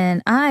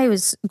 And I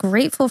was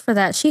grateful for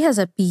that. She has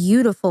a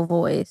beautiful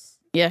voice.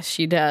 Yes,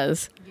 she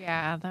does.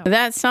 Yeah.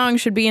 That song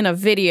should be in a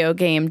video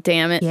game,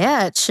 damn it.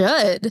 Yeah, it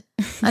should.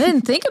 I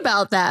didn't think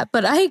about that,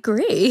 but I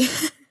agree.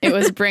 It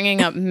was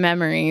bringing up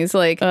memories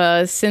like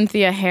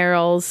Cynthia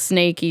Harrell's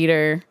Snake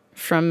Eater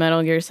from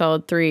Metal Gear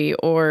Solid 3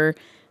 or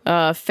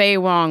Fei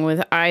Wong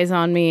with Eyes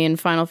on Me in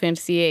Final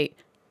Fantasy VIII.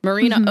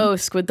 Marina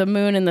Osk with The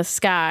Moon in the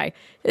Sky.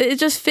 It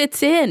just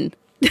fits in.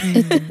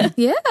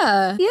 Yeah,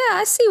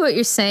 I see what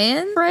you're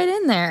saying. Right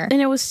in there.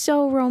 And it was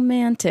so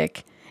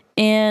romantic.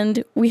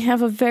 And we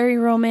have a very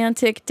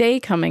romantic day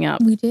coming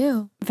up. We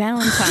do.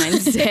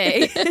 Valentine's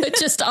Day.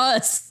 Just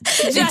us.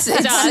 Just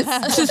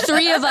us. The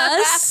three of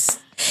us.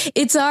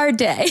 It's our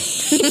day.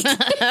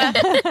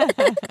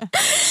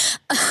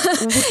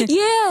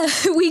 Yeah,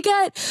 we've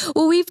got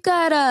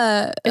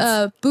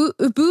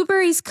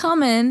Booberry's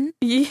coming.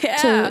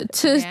 Yeah.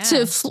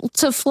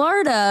 To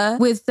Florida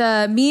with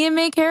me and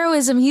Make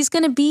Heroism. He's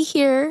going to be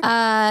here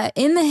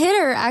in the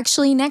Hitter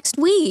actually next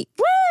week.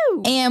 Woo!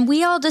 And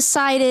we all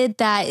decided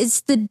that it's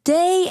the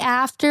day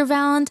after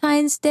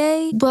Valentine's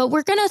Day, but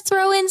we're going to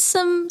throw in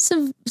some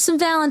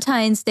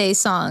Valentine's Day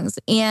songs.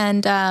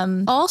 And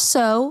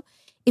also,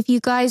 if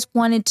you guys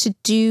wanted to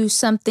do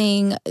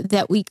something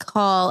that we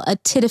call a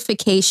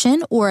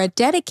titification or a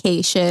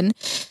dedication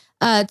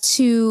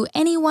to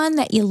anyone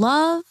that you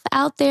love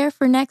out there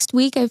for next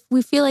week,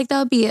 we feel like that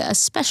would be a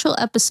special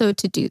episode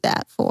to do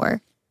that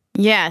for.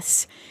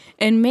 Yes.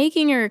 And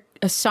making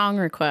a song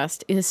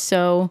request is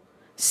so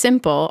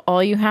simple.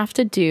 All you have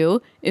to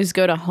do is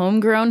go to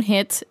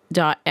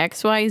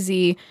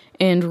homegrownhits.xyz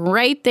and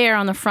right there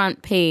on the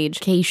front page,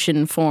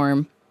 cation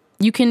form.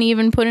 You can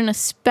even put in a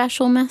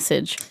special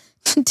message.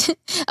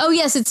 Oh,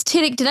 yes, it's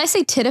did I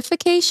say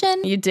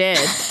titification? You did.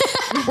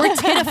 We're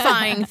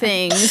titifying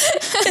things.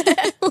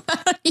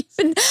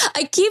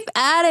 I keep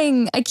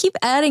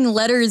adding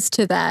letters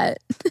to that.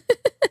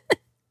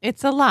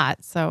 It's a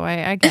lot, so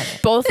I get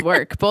it. Both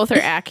work. Both are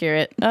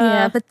accurate.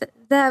 Yeah, but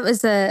that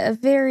was a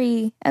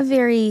very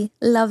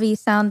lovey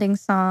sounding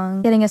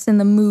song, getting us in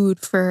the mood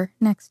for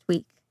next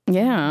week.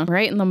 Yeah,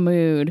 right in the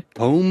mood.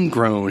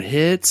 Homegrown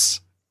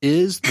Hits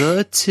is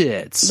the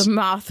tits. The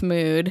moth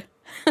mood.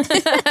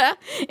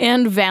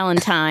 And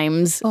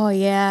Valentine's. Oh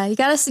yeah, you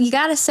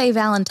gotta say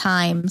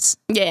Valentine's.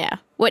 Yeah.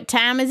 What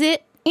time is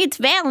it? It's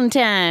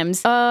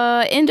Valentine's.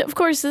 And of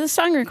course, the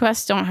song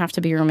requests don't have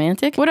to be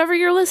romantic. Whatever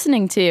you're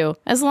listening to,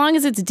 as long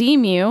as it's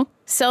DMU,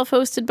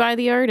 self-hosted by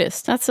the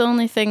artist. That's the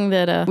only thing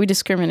that we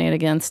discriminate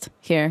against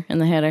here in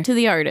the header. To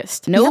the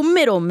artist. No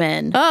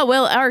middlemen. Oh,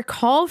 well, our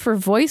call for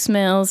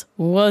voicemails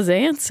was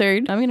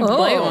answered. I'm going to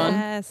play one.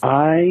 Yes.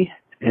 I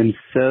am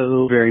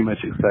so very much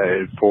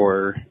excited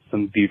for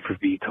some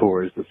V4V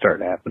tours to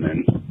start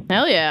happening.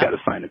 Hell yeah. Got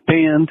to find a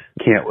band.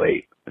 Can't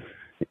wait.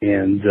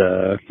 And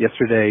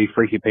yesterday,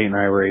 Freaky Pate and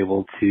I were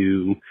able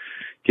to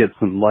get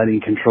some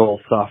lighting control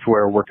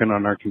software working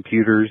on our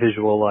computers,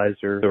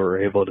 visualizer, so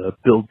we're able to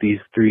build these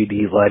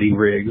 3D lighting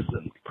rigs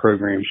and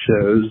program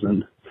shows,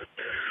 and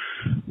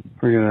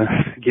we're going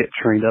to get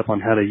trained up on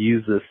how to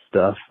use this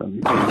stuff, and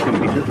it's going to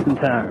be just in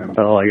time. That's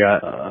all I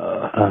got.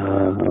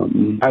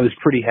 I was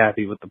pretty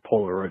happy with the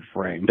Polaroid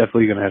frame.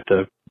 Definitely going to have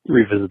to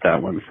revisit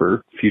that one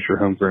for future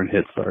Homegrown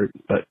Hits art,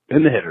 but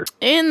in the header.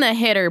 In the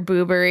header,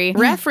 Boobery.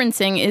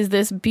 Referencing is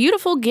this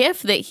beautiful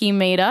GIF that he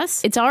made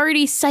us. It's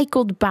already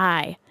cycled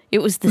by. It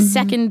was the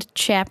second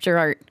chapter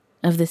art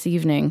of this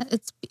evening.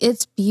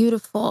 It's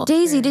beautiful.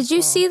 Daisy, Very did you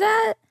cool. see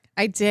that?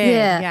 I did.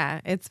 Yeah.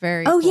 Yeah, it's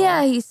very Oh cool.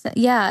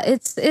 yeah,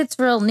 it's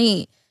real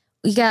neat.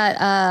 We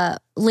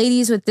got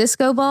ladies with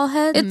disco ball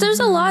heads. There's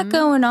a lot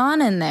going on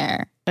in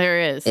there. There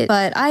is.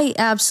 But I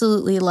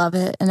absolutely love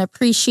it and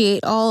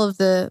appreciate all of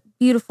the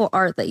beautiful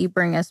art that you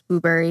bring us,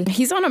 Booberry.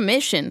 He's on a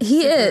mission.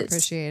 He Super is.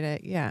 appreciate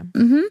it. Yeah.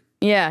 Mm-hmm.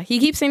 Yeah, he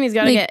keeps saying he's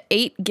got to get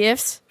 8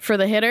 GIFs for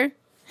the hitter.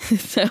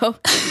 So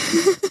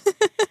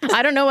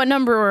I don't know what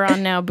number we're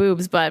on now,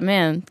 Boobs, but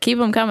man, keep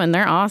them coming.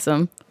 They're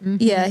awesome.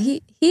 Yeah,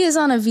 he is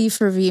on a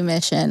V4V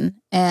mission,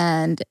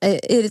 and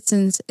it's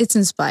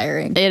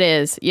inspiring. It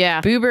is,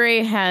 yeah.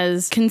 Boobery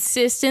has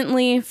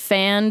consistently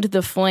fanned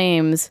the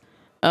flames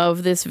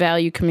of this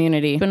value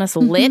community. Keeping us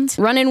lit.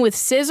 Running with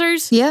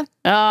scissors. Yeah.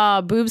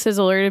 Boobs has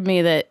alerted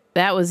me that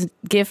was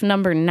GIF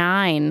number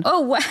 9.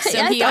 Oh, wow.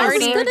 So he I was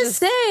already going to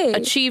say.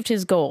 achieved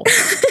his goal.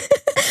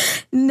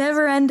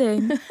 Never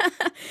ending.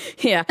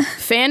 Yeah.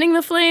 Fanning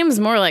the flames,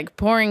 more like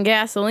pouring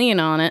gasoline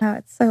on it. Oh,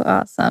 it's so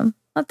awesome.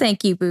 Well,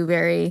 thank you,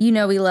 Booberry. You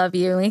know we love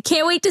you. We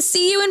can't wait to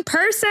see you in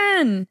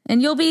person.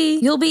 And you'll be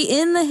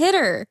in the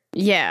hitter.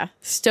 Yeah.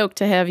 Stoked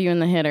to have you in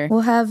the hitter.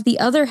 We'll have the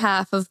other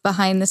half of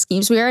Behind the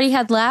Schemes. We already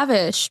had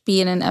Lavish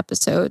be in an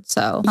episode,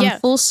 so Yeah. I'm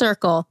full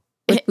circle.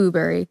 with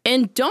Blueberry.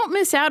 And don't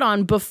miss out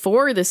on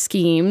Before the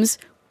Schemes,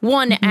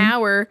 1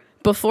 hour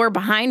before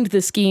Behind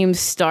the Schemes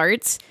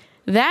starts.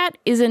 That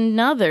is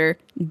another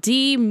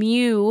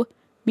D-Mew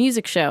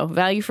music show,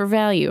 value for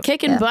value.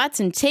 Kicking butts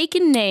and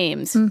taking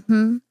names.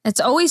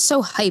 It's always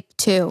so hype,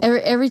 too.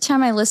 Every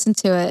time I listen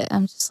to it,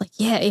 I'm just like,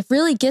 yeah, it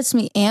really gets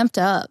me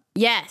amped up.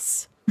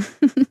 Yes.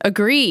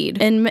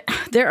 Agreed. And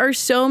there are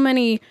so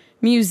many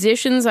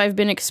musicians I've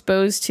been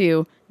exposed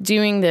to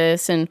doing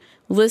this and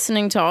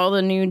listening to all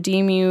the new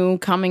D-Mew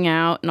coming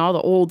out and all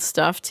the old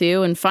stuff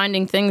too, and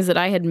finding things that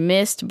I had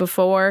missed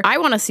before. I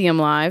want to see them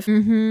live.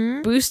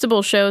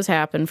 Boostable shows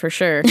happen for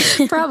sure.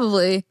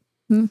 Probably.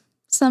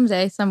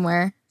 Someday,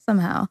 somewhere,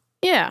 somehow.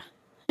 Yeah.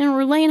 And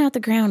we're laying out the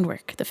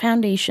groundwork. The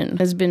foundation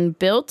has been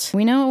built.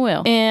 We know it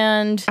will.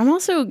 And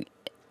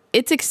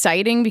it's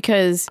exciting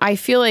because I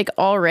feel like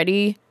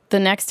already the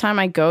next time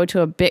I go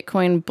to a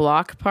Bitcoin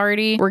block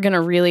party, we're going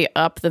to really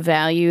up the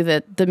value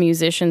that the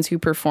musicians who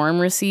perform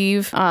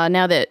receive.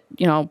 Now that,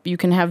 you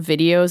can have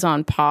videos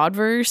on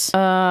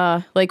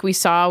Podverse, like we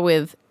saw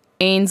with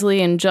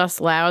Ainsley and Just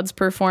Loud's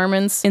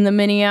performance in the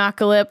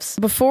Minneapolis.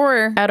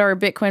 Before, at our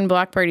Bitcoin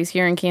block parties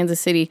here in Kansas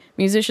City,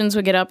 musicians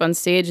would get up on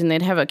stage and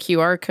they'd have a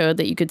QR code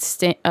that you could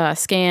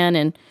scan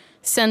and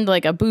send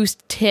like a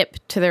boost tip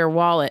to their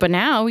wallet. But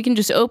now we can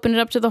just open it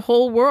up to the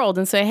whole world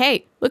and say,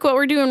 hey, look what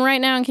we're doing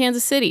right now in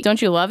Kansas City.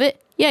 Don't you love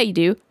it? Yeah, you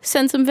do.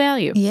 Send some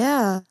value.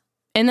 Yeah.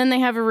 And then they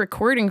have a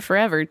recording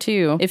forever,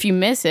 too. If you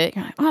miss it,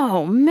 you're like,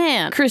 oh,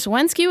 man, Chris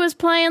Wensky was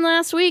playing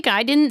last week.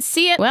 I didn't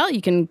see it. Well, you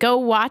can go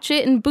watch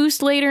it and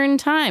boost later in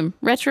time,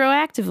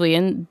 retroactively,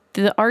 and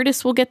the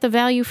artist will get the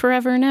value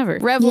forever and ever.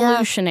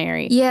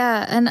 Revolutionary.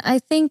 Yeah, and I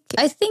think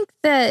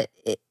that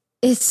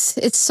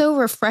it's so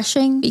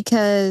refreshing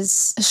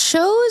because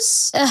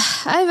shows, I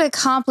have a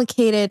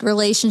complicated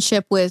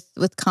relationship with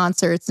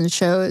concerts and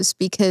shows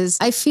because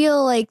I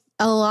feel like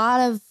a lot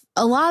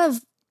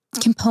of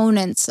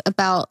components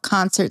about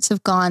concerts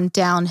have gone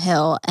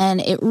downhill,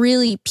 and it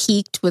really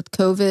peaked with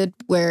COVID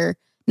where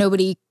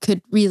nobody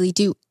could really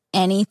do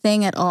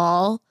anything at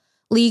all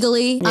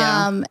legally.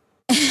 Yeah.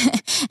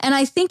 And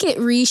I think it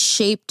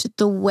reshaped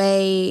the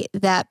way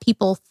that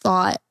people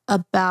thought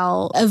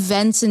about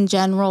events in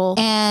general.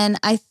 And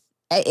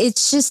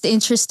it's just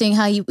interesting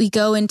how we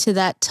go into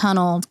that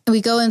tunnel and we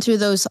go in through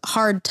those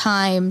hard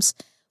times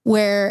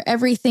where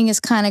everything is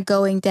kind of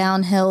going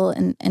downhill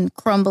and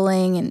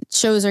crumbling, and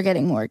shows are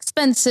getting more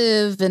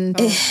expensive. And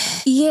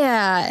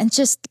and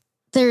just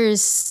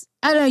there's,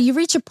 I don't know, you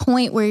reach a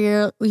point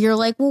where you're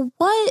like, well,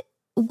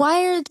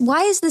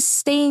 why is this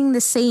staying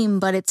the same,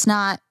 but it's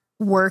not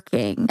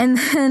working? And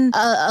then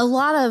a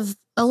lot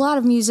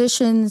of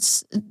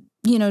musicians,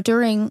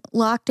 during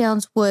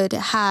lockdowns would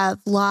have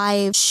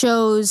live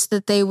shows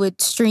that they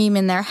would stream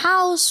in their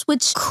house,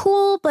 which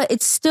cool, but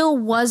it still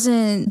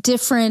wasn't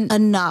different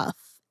enough.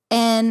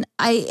 And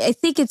I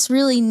think it's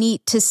really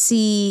neat to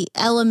see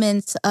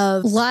elements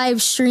of live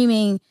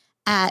streaming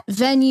at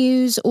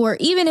venues, or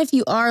even if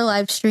you are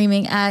live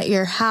streaming at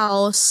your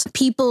house,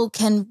 people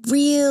can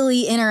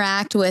really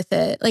interact with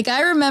it. Like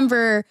I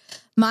remember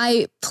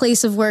my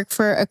place of work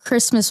for a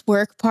Christmas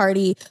work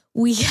party,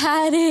 we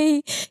had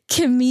a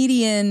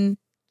comedian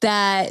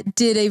that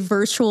did a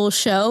virtual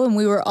show and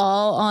we were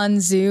all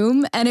on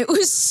Zoom, and it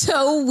was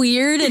so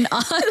weird and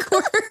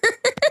awkward.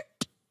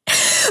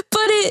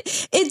 But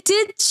it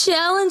did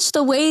challenge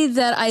the way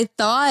that I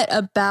thought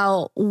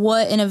about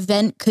what an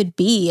event could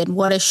be and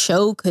what a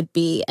show could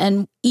be.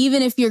 And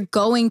even if you're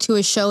going to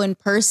a show in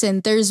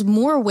person, there's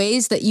more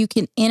ways that you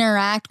can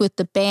interact with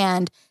the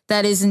band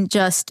that isn't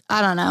just,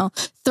 I don't know,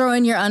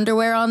 throwing your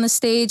underwear on the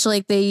stage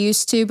like they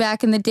used to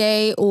back in the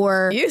day,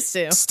 or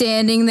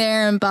standing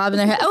there and bobbing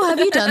their head. Oh, have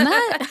you done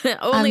that?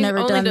 I've never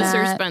done to that.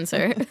 Sir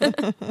Spencer.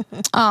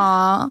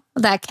 Aw,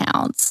 that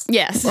counts.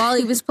 Yes. While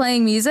he was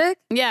playing music?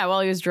 Yeah,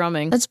 while he was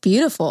drumming. That's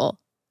beautiful.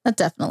 That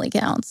definitely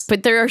counts.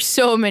 But there are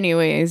so many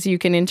ways you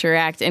can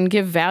interact and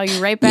give value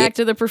right back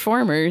to the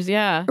performers.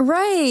 Yeah.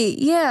 Right.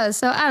 Yeah.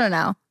 So I don't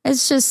know.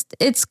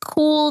 It's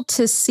cool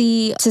to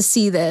see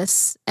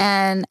this.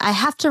 And I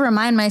have to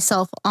remind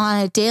myself on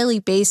a daily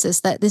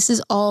basis that this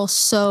is all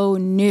so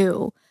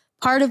new.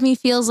 Part of me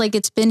feels like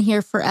it's been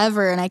here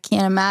forever, and I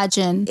can't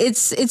imagine.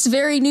 It's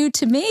very new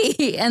to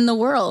me and the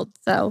world.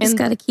 So just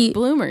got to keep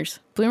bloomer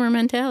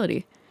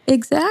mentality.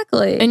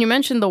 Exactly. And you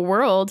mentioned the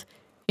world.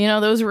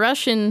 Those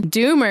Russian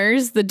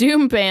doomers, the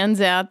doom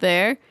bands out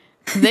there,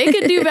 they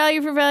could do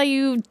value for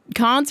value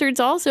concerts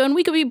also, and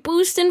we could be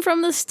boosting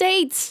from the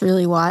States.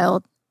 Really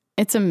wild.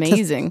 It's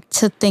amazing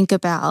to think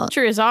about.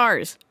 Sure is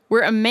ours.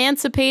 We're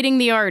emancipating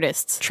the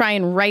artists, try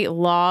and write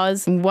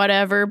laws and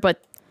whatever,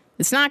 but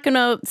it's not going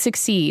to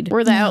succeed.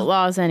 We're the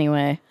outlaws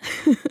anyway.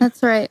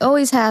 That's right.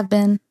 Always have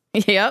been.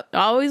 Yep,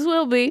 always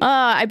will be.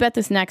 I bet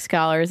this next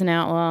caller is an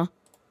outlaw.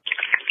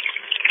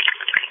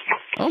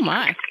 Oh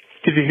my.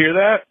 Did you hear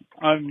that?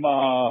 I'm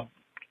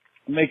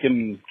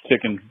making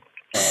chicken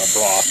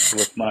broth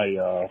with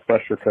my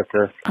pressure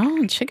cooker.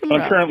 Oh, chicken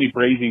broth. I'm currently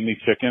braising the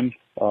chicken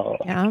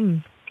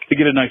Yum. to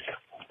get a nice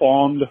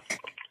fond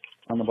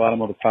on the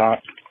bottom of the pot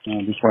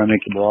before I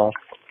make the broth.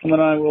 and then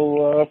I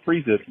will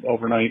freeze it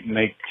overnight and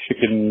make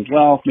chicken,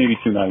 well, maybe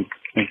 2 nights,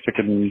 make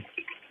chicken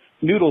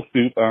noodle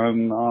soup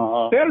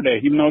on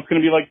Saturday, even though it's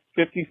going to be like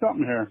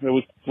 50-something here. It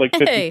was like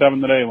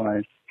 57 today when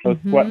I was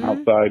sweating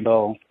outside.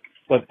 So,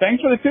 but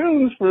thanks for the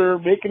tunes for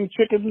making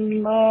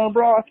chicken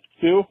broth,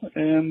 too,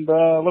 and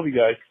love you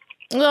guys.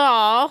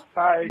 Aw,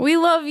 Hi. We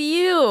love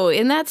you,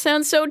 and that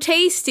sounds so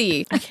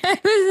tasty.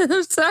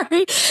 I'm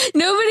sorry.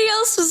 Nobody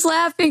else was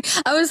laughing.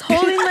 I was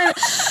holding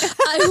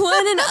I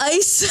want an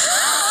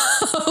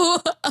ISO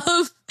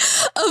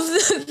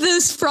of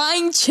those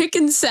frying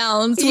chicken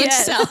sounds, which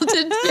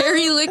sounded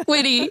very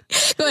liquidy.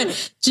 Going,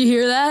 did you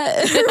hear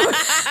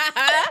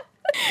that?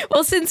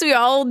 Well, since we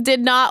all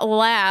did not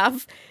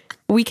laugh,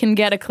 we can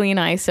get a clean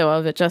ISO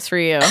of it just for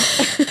you.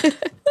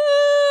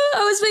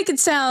 I was making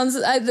sounds.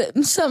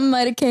 Something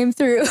might have came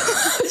through.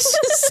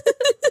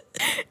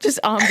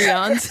 Just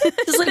ambiance.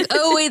 It's like,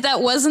 oh wait,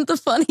 that wasn't the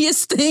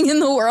funniest thing in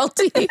the world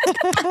to you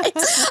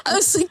guys. I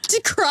was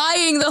like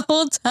crying the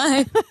whole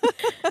time.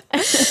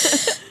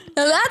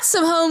 Now that's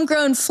some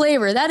homegrown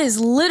flavor. That is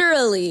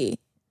literally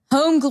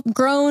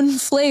homegrown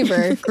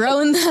flavor.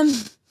 Growing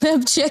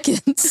them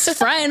chickens,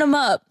 frying them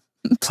up,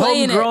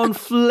 playing Homegrown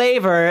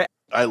flavor.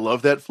 I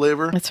love that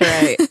flavor. That's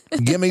right.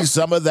 Give me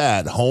some of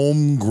that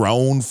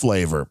homegrown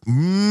flavor.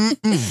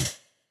 Mm-mm.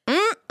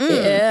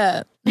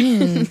 Yeah.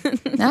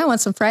 Now I want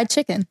some fried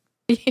chicken.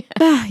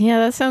 Yeah,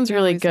 that sounds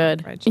really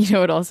good. You know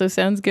what also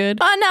sounds good?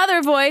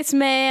 Another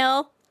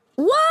voicemail.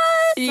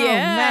 What? So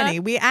many.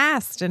 We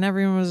asked, and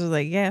everyone was just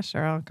like, yeah,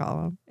 sure, I'll call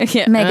them.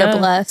 Yeah, Mega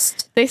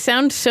blessed. They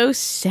sound so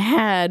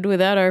sad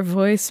without our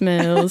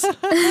voicemails.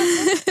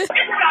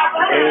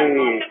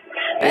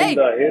 Hey, in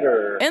the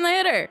hitter. In the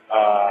hitter.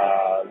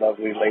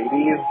 Lovely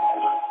ladies.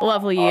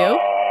 Lovely you.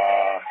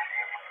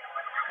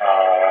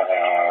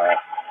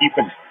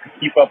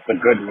 Keep up the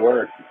good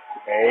work,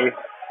 okay?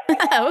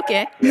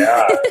 Okay.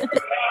 Yeah.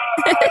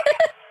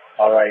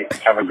 All right,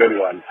 have a good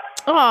one.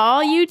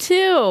 Aw, you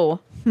too.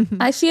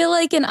 I feel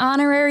like an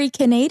honorary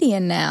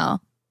Canadian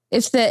now.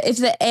 If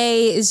the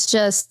A is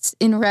just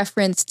in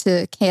reference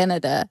to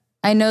Canada.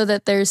 I know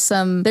that there's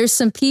some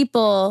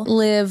people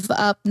live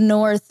up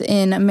north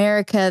in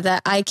America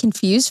that I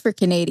confuse for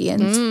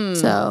Canadians.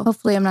 So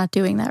hopefully I'm not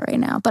doing that right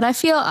now. But I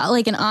feel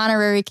like an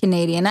honorary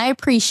Canadian. I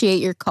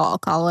appreciate your call,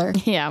 caller.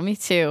 Yeah, me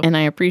too. And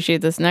I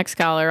appreciate this next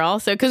caller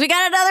also because we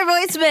got another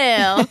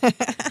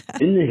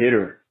voicemail. In the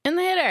hitter. In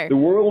the hitter. The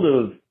world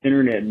of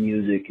internet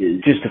music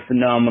is just a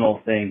phenomenal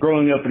thing.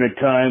 Growing up in a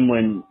time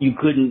when you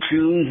couldn't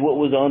choose what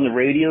was on the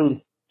radio,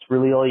 it's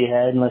really all you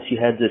had unless you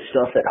had this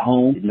stuff at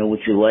home. You know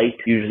what you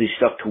liked. Usually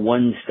stuck to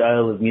one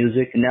style of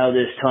music. And now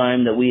this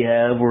time that we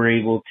have,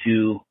 we're able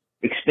to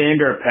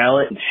expand our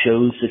palette with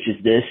shows such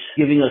as this,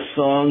 giving us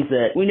songs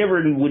that we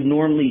never would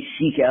normally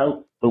seek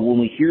out. But when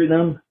we hear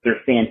them,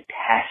 they're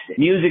fantastic.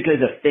 Music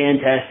is a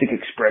fantastic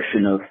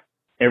expression of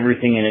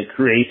everything, and it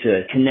creates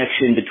a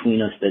connection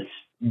between us that's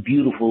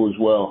beautiful as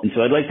well. And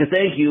so I'd like to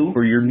thank you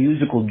for your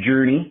musical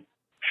journey,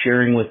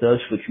 sharing with us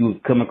what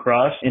you've come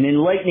across, and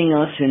enlightening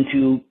us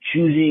into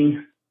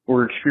choosing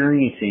or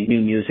experiencing new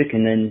music.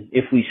 And then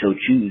if we so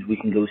choose, we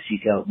can go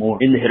seek out more.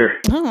 In the hitter.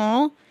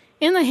 Oh,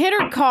 in the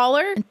hitter,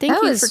 caller.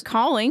 Thank you for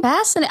calling.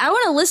 Fascinating. I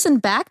want to listen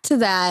back to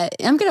that.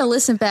 I'm going to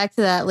listen back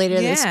to that later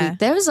this week.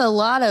 There was a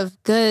lot of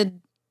good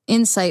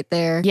insight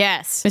there.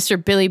 Yes.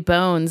 Mr. Billy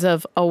Bones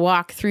of A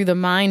Walk Through the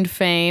Mind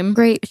fame.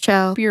 Great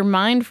show. Your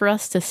mind for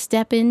us to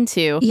step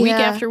into week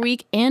after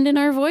week and in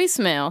our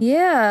voicemail.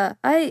 Yeah,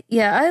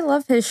 I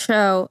love his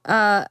show.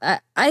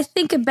 I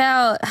think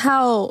about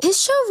how his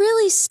show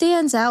really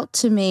stands out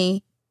to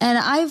me, and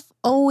I've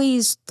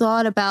always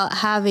thought about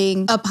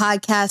having a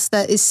podcast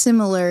that is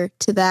similar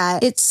to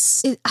that.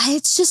 It's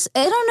just,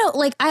 I don't know,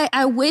 like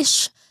I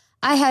wish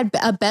I had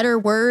a better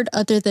word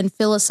other than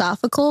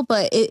philosophical,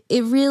 but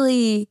it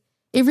really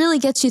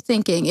gets you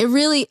thinking.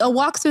 A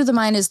walk through the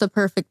mind is the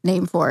perfect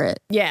name for it.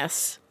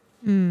 Yes.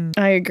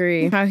 I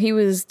agree. How he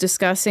was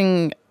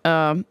discussing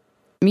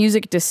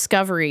music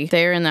discovery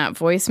there in that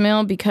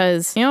voicemail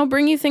because,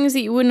 bring you things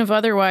that you wouldn't have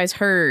otherwise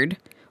heard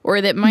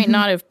or that might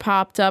not have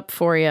popped up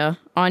for you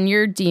on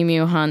your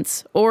DMU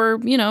hunts. Or,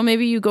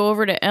 maybe you go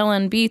over to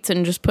LN Beats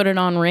and just put it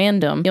on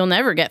random. You'll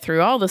never get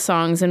through all the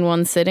songs in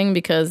one sitting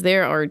because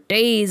there are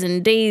days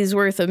and days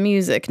worth of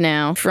music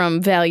now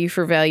from value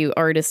for value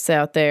artists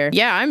out there.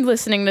 Yeah, I'm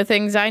listening to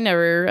things I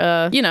never,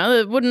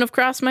 that wouldn't have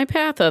crossed my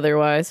path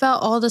otherwise.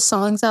 About all the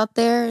songs out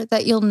there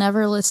that you'll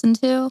never listen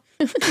to.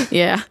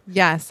 Yeah.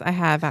 Yes, I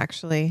have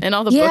actually. And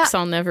all the books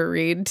I'll never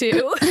read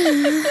too.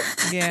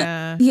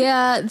 Yeah.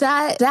 Yeah,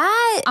 that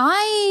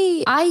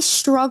I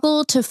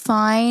struggle to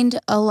find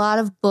a lot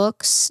of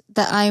books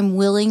that I'm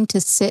willing to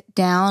sit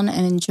down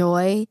and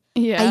enjoy.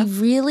 Yeah. I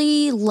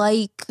really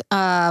like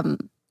I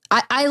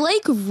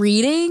like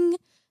reading.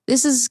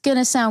 This is going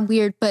to sound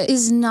weird, but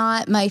is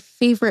not my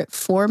favorite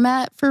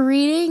format for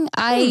reading.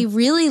 I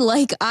really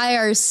like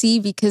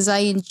IRC because I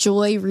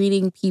enjoy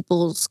reading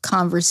people's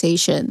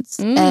conversations.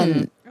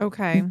 And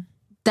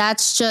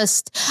that's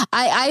just,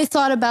 I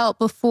thought about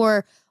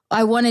before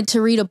I wanted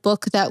to read a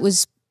book that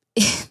was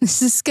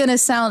this is going to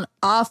sound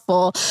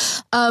awful,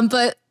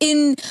 but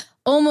in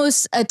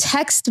almost a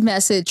text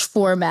message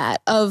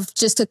format of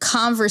just a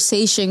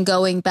conversation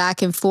going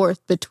back and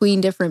forth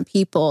between different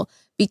people,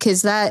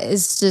 because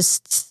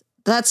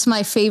that's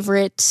my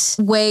favorite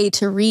way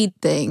to read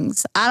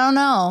things. I don't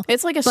know.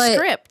 It's like a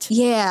script.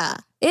 Yeah,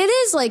 it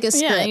is like a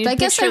script. Yeah, I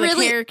guess I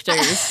really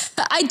characters.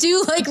 I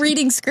do like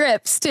reading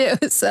scripts too.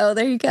 So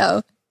there you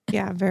go.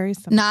 Yeah, very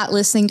simple. Not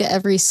listening to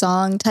every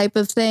song type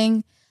of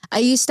thing. I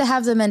used to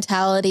have the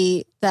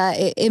mentality that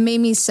it made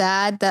me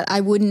sad that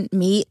I wouldn't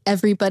meet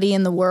everybody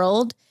in the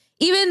world.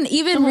 Even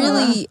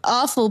really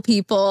awful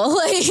people.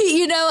 Like,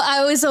 you know,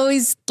 I was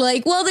always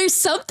like, well, there's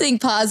something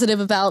positive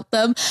about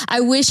them.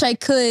 I wish I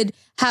could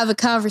have a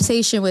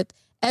conversation with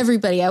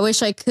everybody. I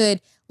wish I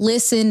could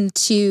listen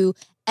to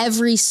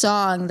every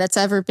song that's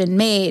ever been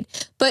made.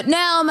 But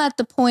now I'm at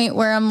the point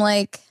where I'm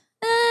like,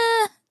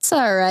 it's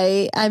all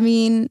right. I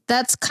mean,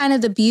 that's kind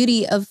of the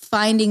beauty of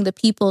finding the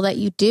people that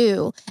you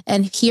do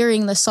and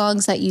hearing the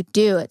songs that you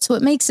do. It's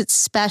what makes it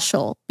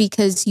special,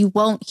 because you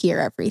won't hear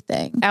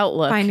everything.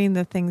 Outlook. Finding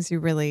the things you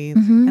really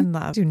and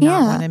love. Do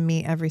not want to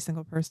meet every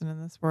single person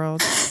in this world.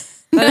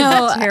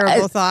 That is a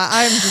terrible thought.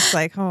 I'm just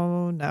like,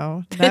 oh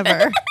no,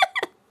 never.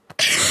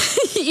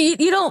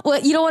 You don't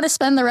want to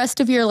spend the rest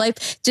of your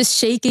life just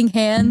shaking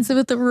hands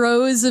with the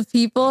rows of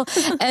people,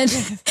 and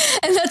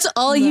that's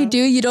all you do.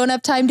 You don't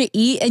have time to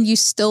eat, and you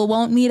still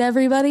won't meet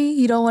everybody.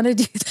 You don't want to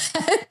do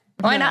that.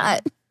 Why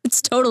not?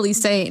 It's totally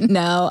sane.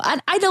 No,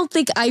 I don't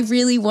think I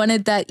really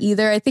wanted that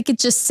either. I think it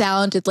just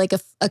sounded like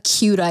a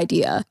cute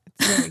idea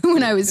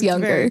when I was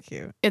younger. Very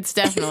cute. It's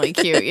definitely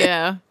cute.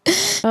 Yeah.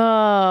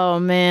 Oh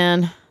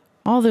man.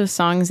 All those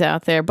songs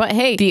out there. But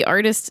hey, the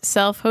artist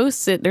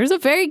self-hosts it. There's a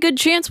very good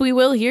chance we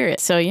will hear it.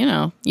 So, you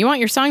know, you want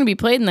your song to be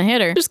played in the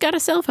hitter, just got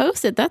to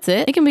self-host it. That's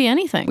it. It can be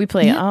anything. We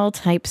play all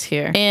types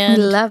here.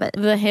 And love it.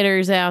 The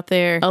hitters out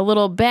there, a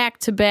little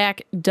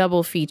back-to-back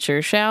double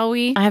feature, shall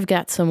we? I've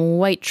got some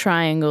white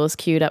triangles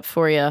queued up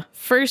for you.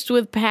 First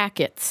with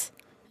Packets,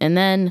 and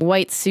then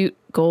White Suit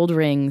Gold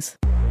Rings.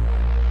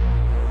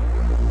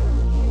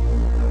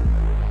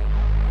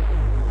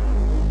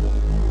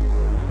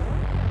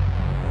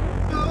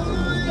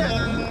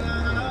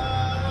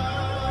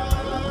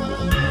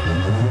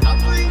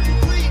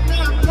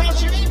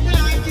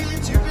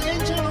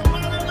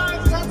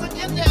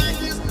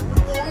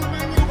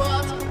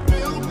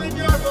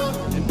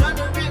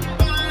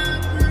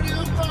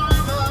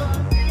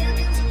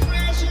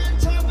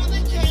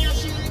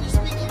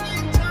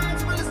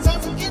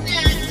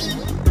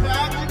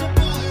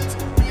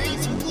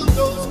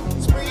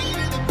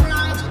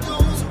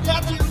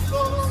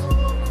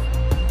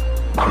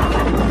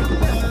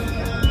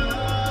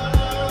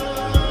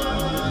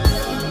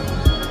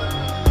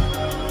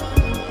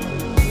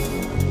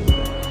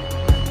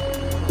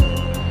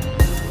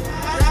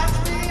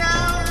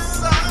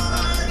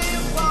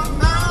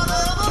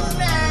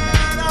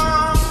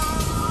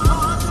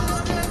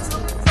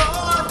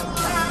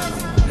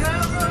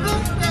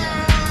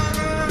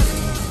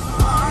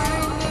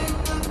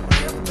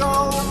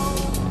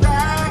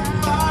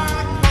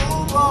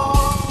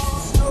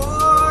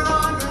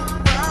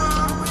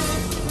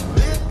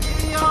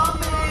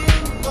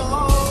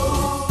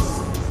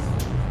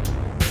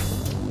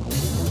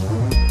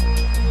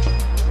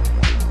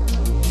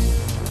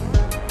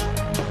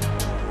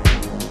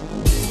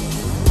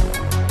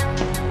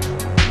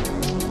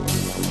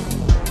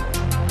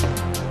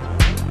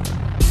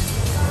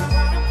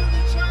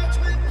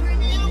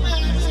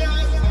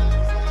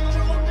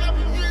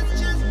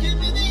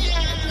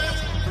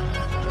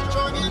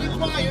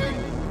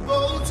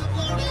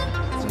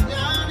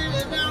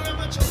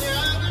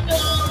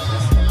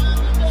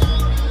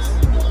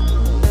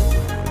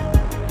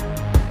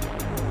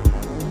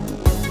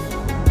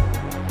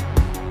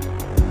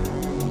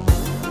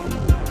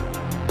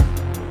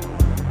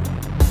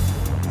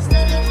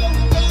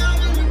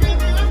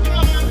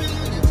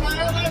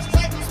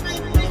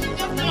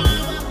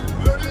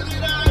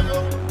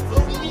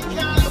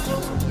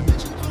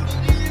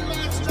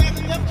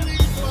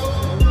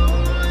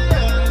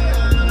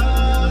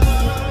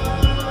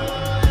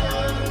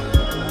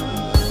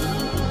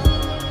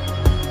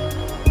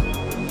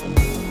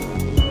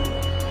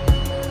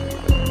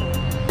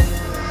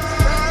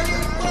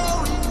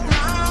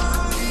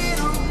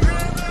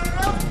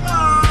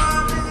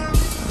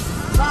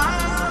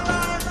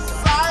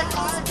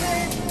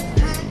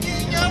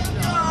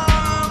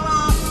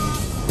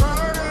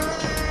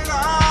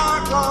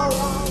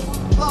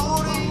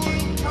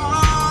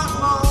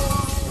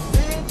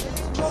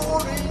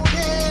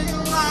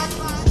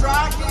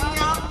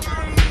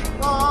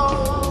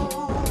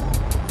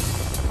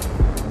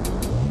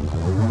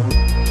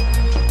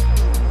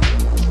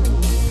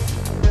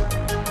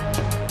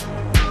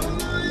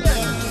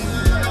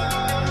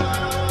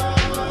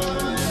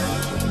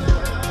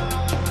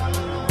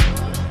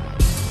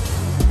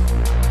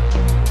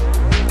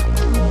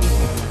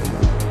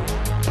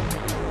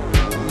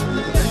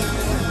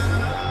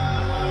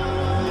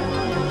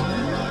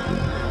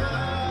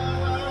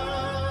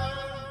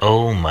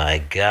 Oh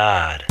my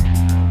God.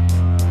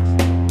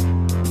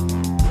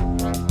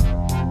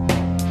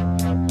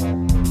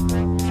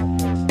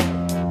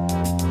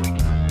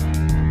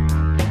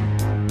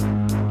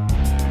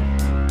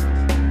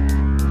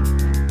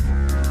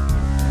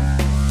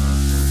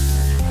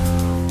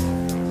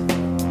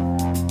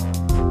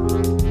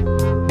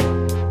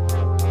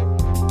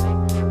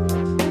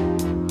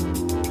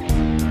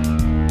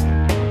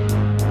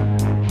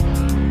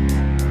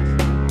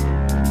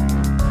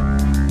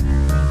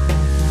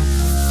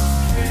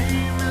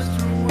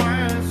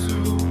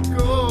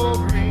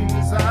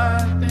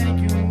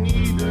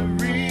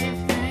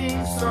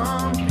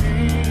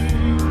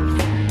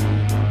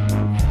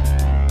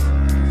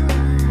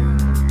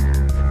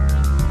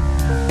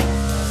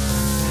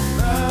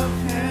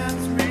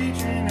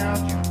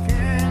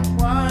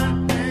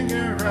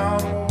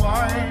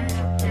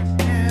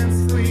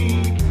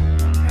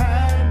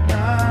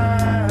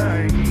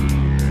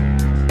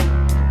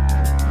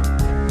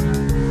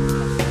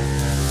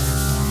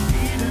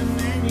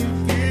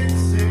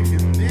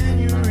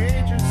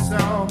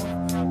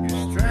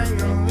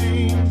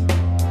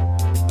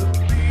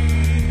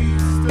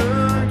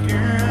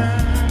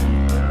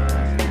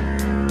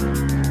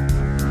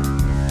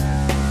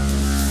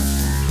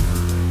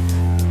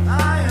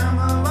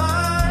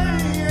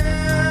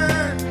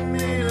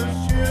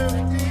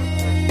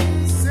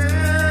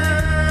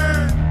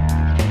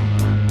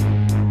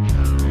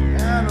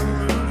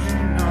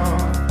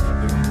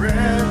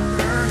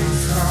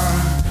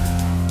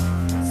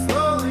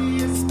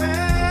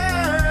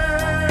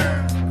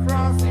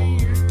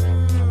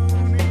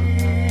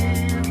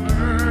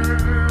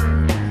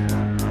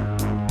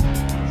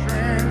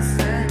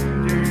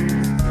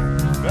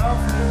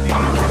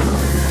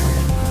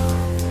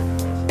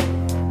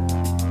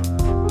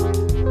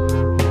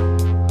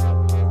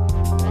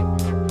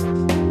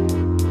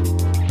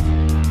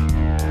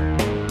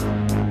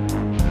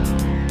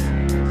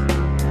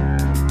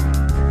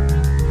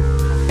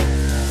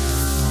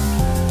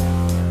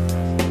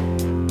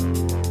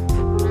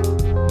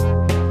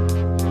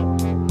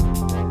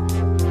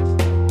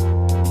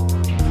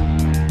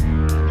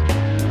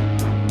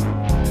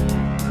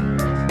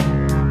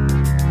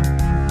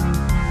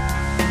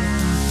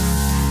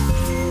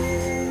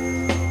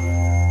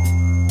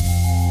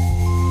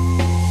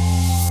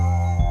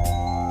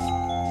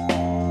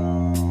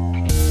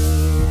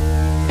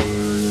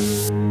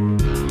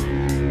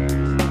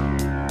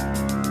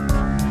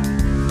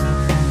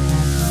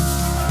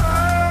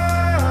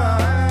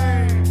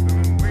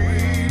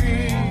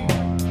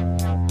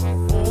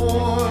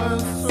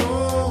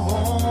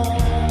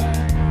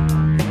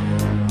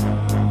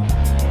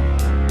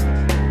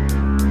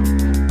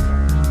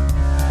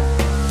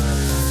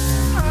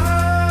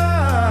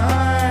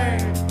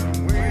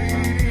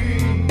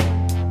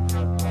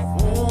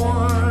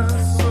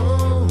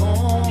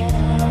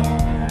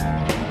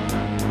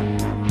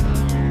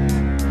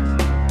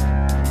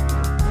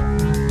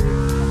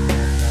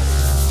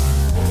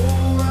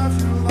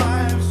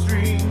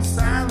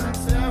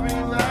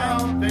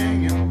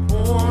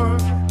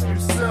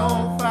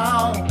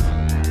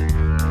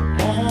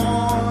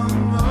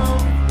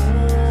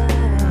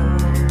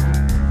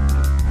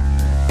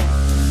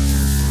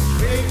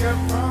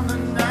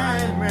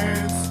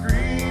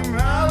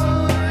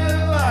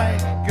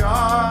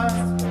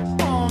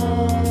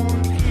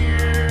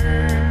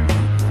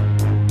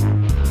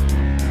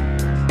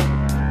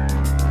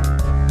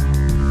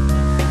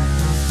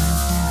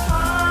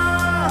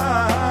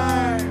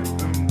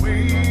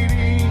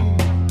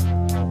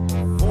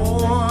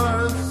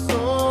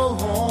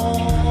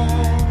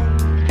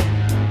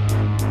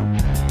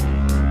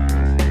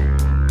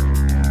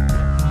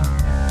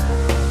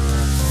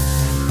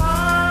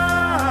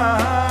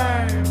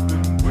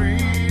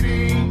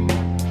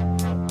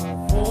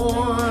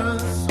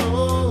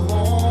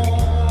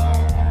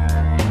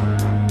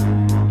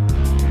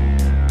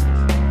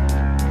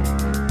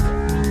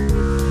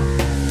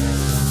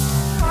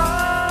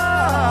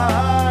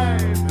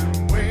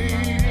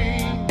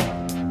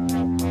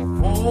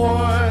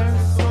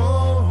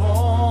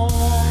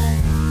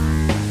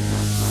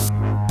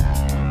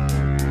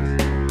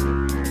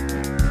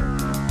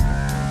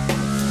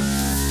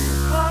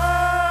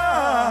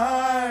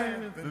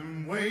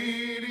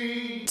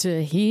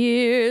 to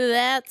hear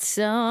that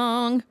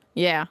song.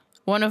 Yeah,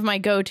 one of my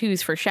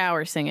go-tos for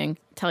shower singing.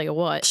 Tell you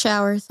what.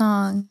 Shower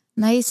song.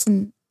 Nice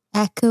and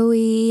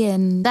echoey.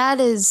 And that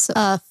is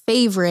a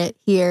favorite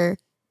here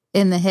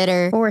in the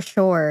hitter. For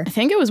sure. I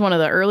think it was one of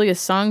the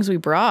earliest songs we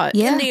brought.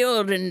 Yeah. In the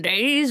olden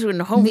days when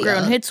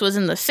Homegrown Hits was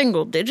in the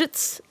single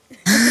digits.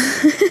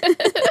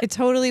 It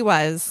totally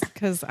was,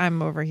 because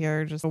I'm over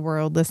here just a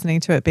world listening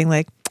to it being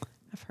like,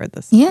 I've heard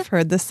this. Yeah. I've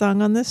heard this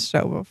song on this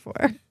show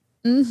before.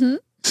 Mm-hmm.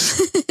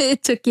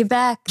 It took you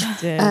back. It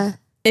did.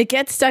 It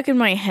gets stuck in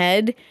my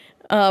head,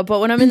 but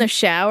when I'm in the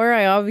shower,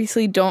 I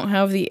obviously don't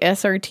have the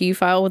SRT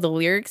file with the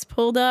lyrics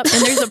pulled up.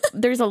 And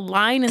there's a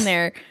line in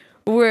there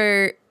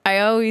where I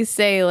always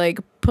say, like,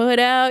 put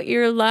out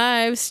your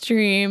live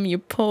stream.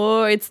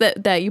 It's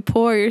that you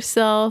pour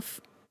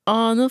yourself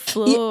on the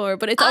floor,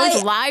 but it's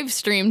always live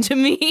streamed to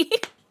me.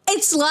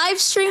 It's live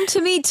streamed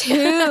to me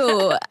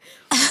too.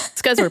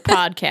 It's because we're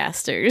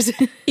podcasters.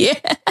 Yeah.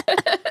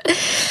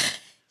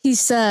 He's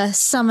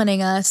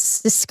summoning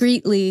us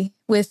discreetly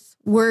with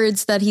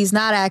words that he's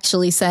not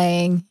actually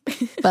saying,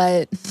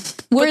 but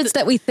words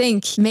that we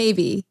think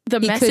maybe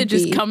the message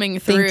is coming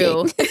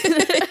through.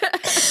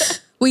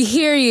 We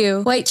hear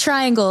you. White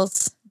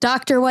triangles.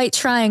 Dr. White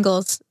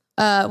Triangles.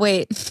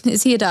 Wait,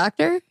 is he a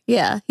doctor?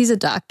 Yeah, he's a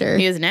doctor.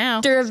 He is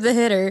now. Doctor of the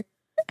hitter.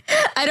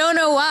 I don't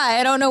know why.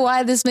 I don't know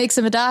why this makes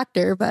him a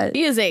doctor, but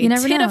he is a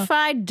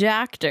titified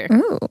doctor.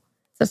 Ooh,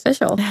 it's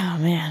official. Oh,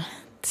 man.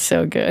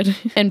 So good.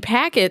 And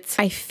Packets,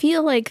 I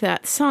feel like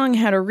that song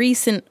had a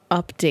recent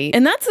update.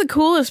 And that's the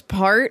coolest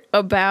part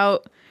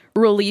about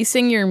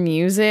releasing your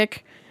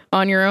music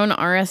on your own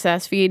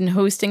RSS feed and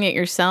hosting it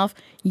yourself.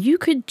 You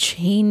could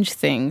change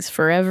things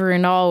forever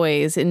and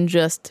always and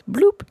just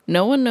bloop.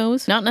 No one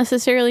knows. Not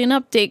necessarily an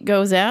update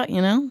goes out,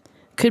 you know?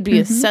 Could be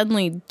a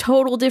suddenly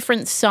total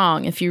different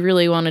song if you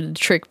really wanted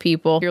to trick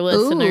people, your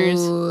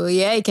listeners. Ooh,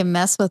 yeah, you can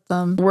mess with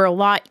them. We're a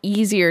lot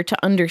easier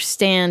to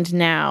understand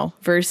now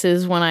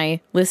versus when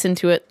I listened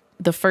to it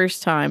the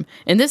first time.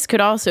 And this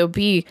could also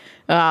be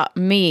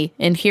me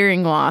and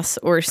hearing loss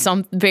or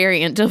some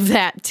variant of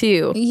that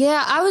too.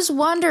 Yeah, I was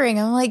wondering.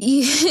 I'm like,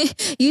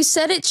 you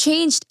said it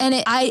changed, and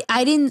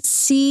I didn't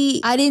see.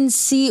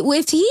 Well,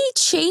 if he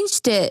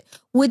changed it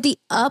with the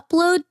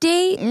upload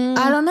date,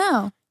 I don't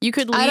know. You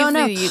could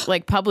leave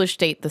the publish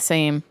date the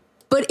same.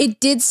 But it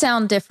did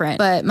sound different.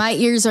 But my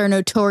ears are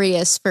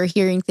notorious for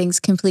hearing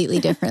things completely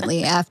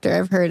differently after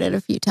I've heard it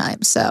a few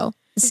times. So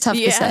it's tough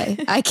to say.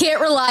 I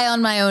can't rely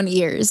on my own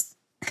ears.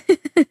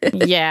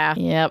 Yeah.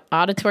 Yep.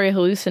 Auditory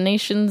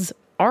hallucinations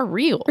are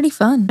real. Pretty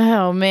fun.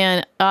 Oh,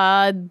 man.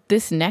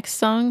 This next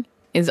song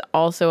is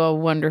also a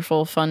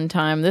wonderful, fun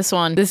time. This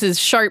is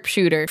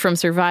Sharpshooter from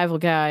Survival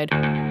Guide.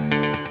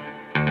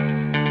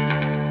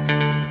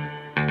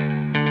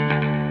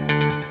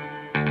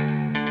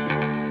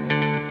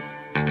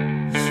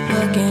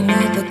 Looking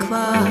at the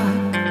clock,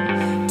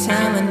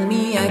 telling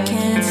me I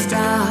can't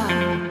stop.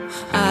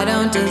 I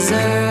don't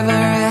deserve a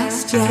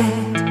rest yet.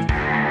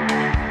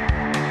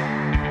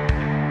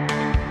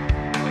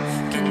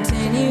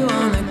 Continue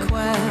on the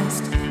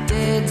quest.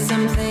 Did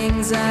some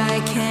things I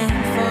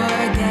can't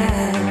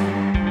forget.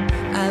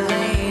 I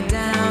lay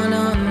down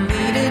on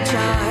me to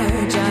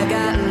charge. I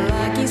got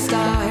lucky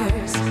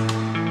stars.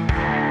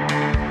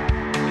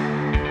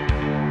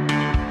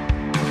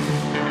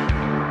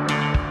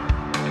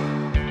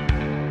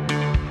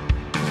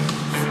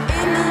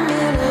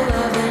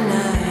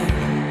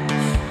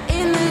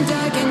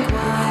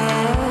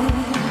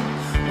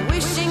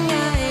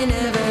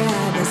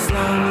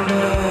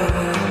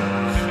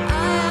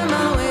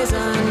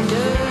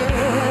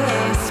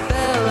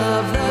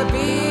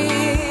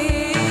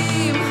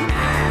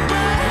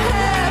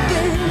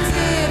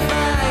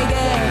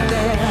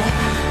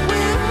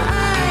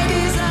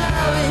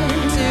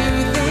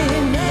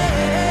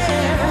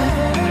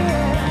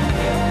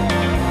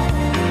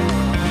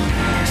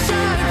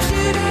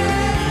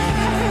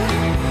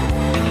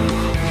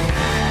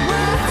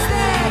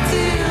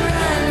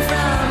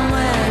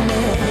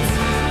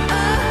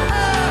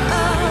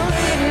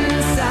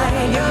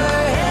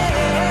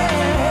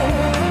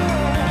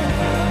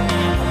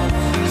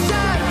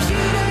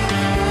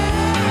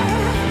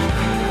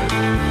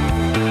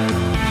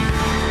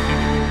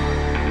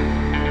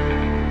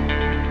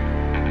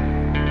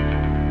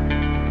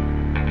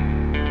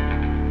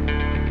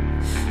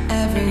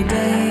 Every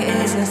day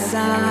is a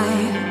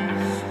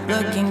sigh,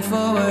 looking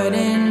forward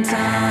in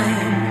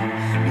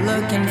time,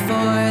 looking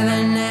for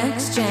the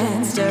next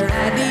chance to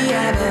ride the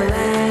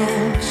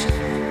avalanche,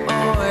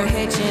 or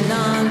hitching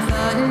on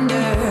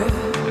thunder,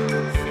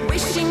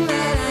 wishing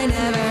that I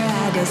never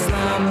had to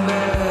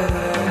slumber.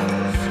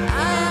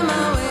 I'm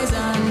always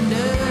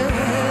under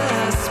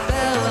the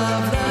spell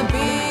of the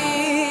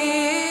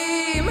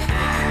beam.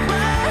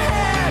 What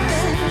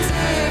happens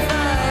if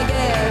I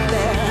get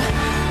there?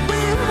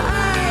 Will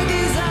I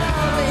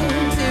dissolve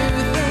into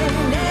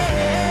thin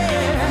air?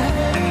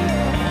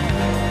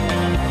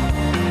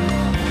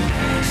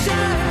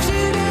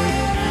 Sharpshooter,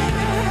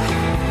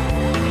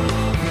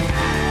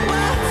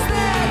 what's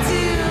there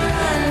to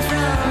run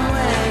from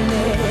when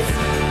it's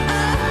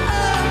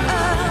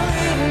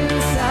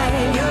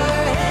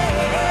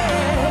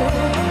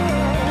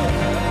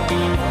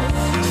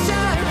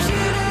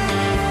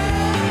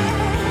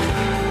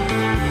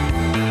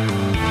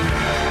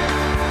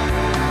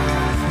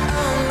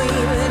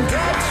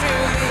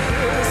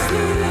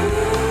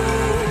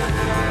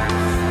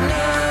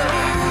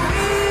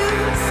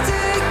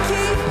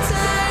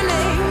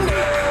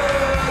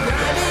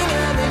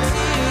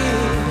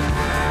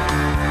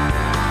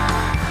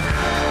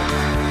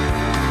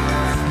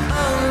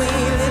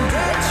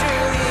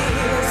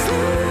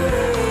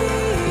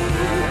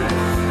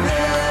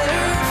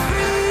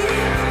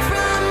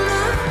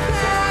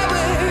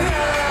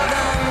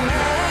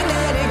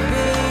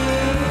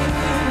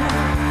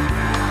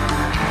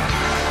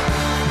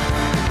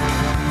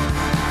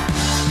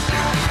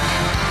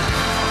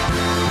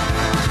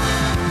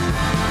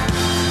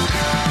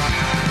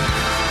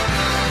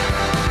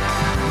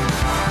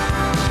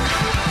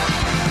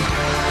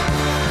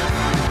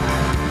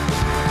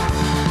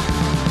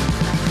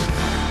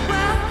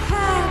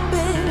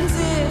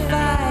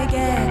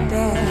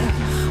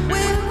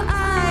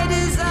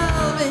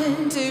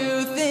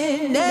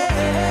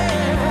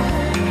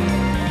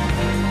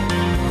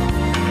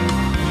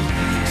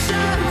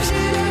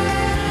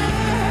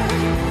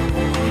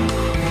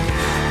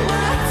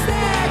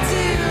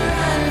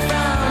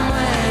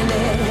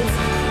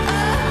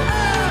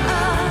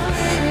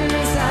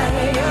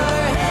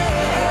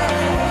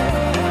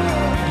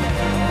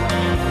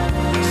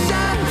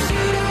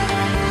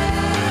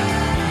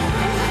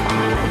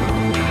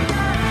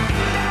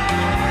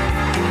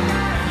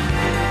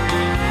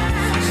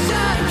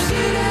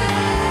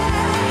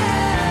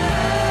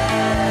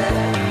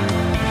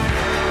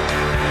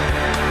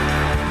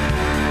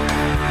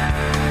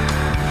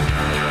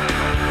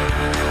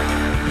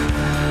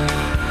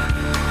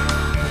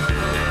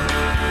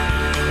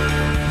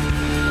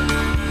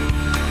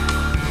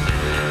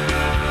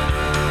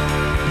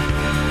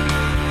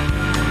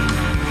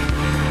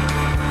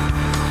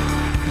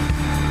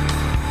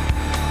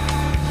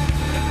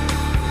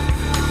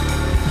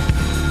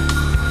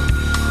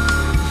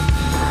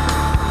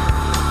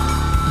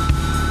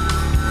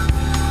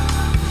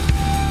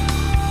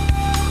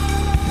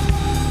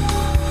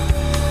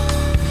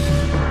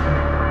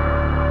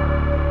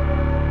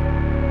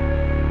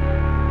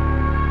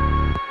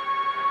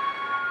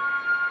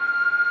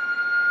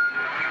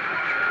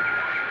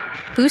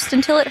Boost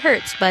until it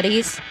hurts,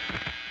 buddies.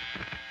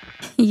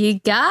 You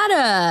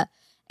gotta.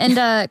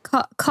 And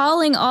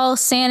calling all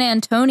San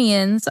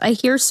Antonians, I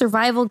hear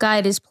Survival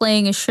Guide is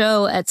playing a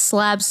show at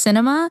Slab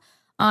Cinema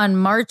on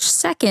March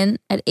 2nd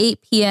at 8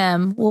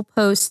 p.m. We'll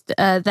post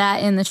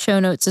that in the show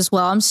notes as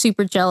well. I'm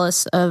super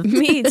jealous of...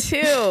 Me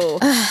too.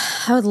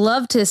 I would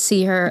love to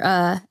see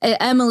her.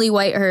 Emily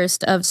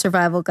Whitehurst of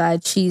Survival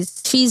Guide.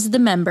 She's the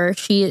member.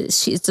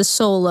 She's a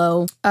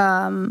solo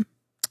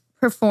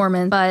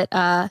performance. But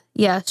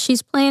yeah,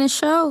 she's playing a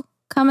show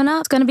coming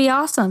up. It's going to be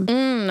awesome.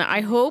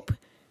 I hope.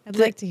 I'd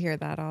like to hear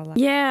that all.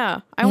 Yeah.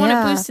 I want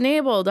to boost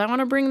enabled. I want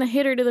to bring the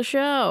hitter to the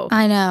show.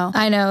 I know.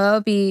 That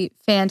would be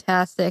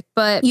fantastic.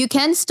 But you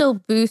can still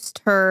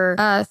boost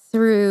her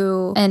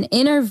through an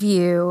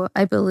interview,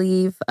 I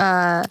believe,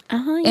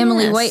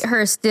 Emily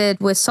Whitehurst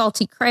did with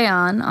Salty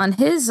Crayon on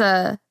his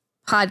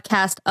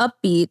podcast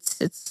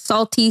Upbeats. It's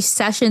Salty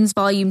Sessions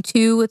Volume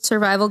 2 with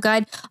Survival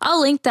Guide. I'll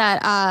link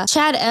that.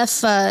 Chad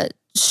F.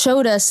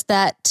 showed us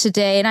that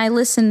today, and I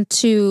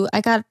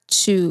got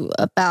to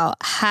about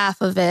half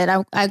of it.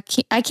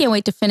 I can't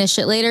wait to finish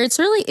it later. It's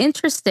really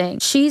interesting.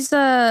 She's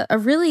a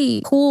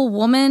really cool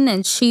woman,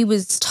 and she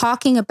was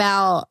talking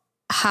about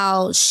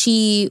how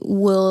she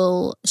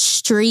will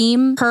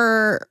stream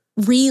her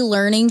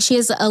relearning. She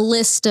has a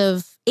list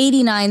of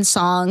 89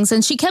 songs,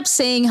 and she kept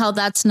saying how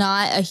that's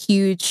not a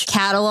huge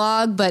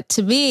catalog, but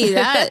to me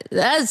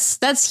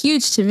that's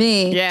huge to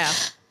me. Yeah.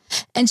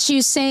 And she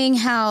was saying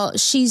how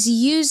she's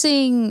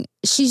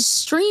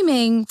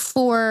streaming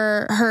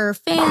for her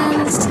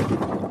fans,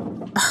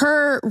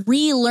 her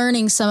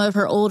relearning some of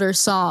her older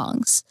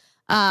songs.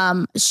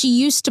 She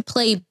used to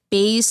play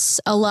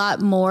bass a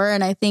lot more,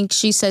 and I think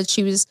she said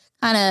she was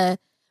kind of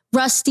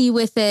rusty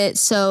with it.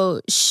 So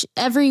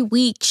every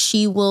week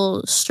she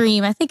will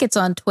stream, I think it's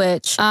on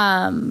Twitch,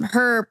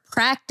 her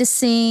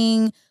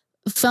practicing,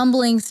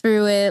 fumbling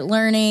through it,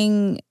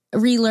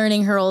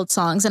 relearning her old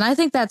songs. And I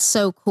think that's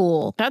so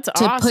cool. That's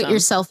to awesome. put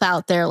yourself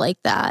out there like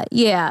that.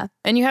 Yeah.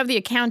 And you have the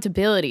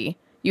accountability.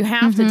 You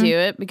have to do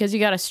it because you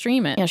got to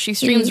stream it. Yeah, she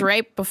streams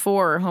right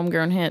before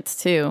Homegrown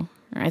Hits too.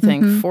 I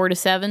think 4 to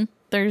 7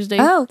 Thursday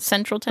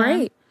Central Time.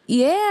 Great.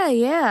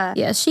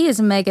 Yeah, she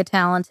is mega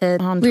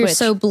talented. On We're Twitch.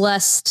 so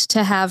blessed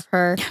to have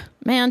her.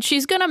 Man,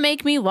 she's going to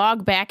make me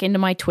log back into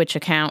my Twitch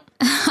account.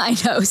 I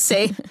know,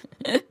 same.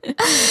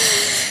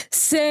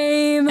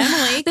 Same.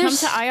 Emily, come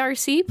to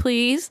IRC,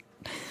 please.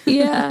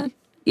 Yeah.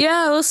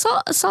 Well,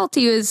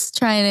 Salty was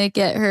trying to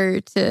get her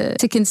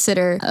to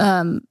consider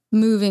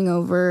moving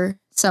over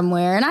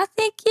somewhere, and I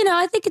think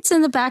it's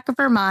in the back of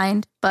her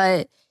mind.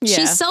 But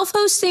she's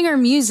self-hosting her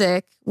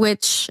music,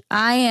 which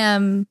I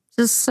am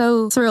just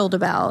so thrilled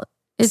about.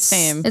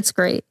 It's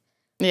great.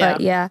 Yeah.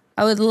 But yeah,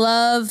 I would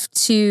love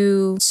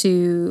to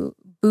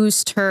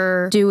boost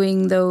her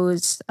doing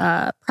those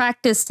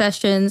practice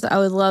sessions. I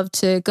would love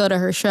to go to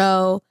her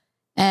show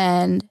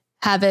and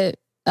have it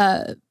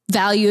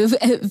value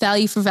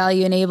for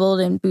value enabled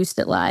and boost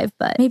it live,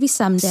 but maybe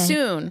someday.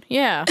 Soon,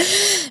 yeah.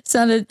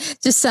 sounded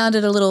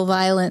a little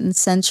violent and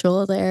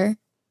sensual there.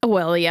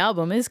 Well, the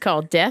album is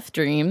called Death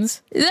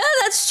Dreams. Yeah,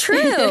 that's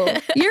true.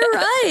 You're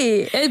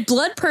right. And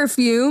Blood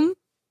Perfume,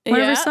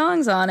 one of her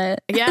songs on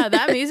it. Yeah,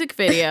 that music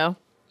video.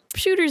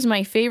 Shooter's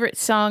my favorite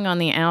song on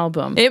the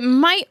album. It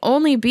might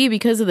only be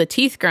because of the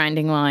teeth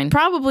grinding line.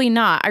 Probably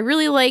not. I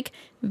really like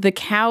the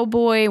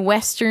cowboy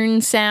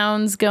western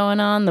sounds going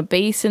on, the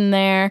bass in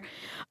there.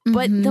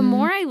 But the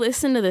more I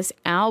listen to this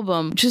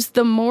album, just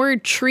the more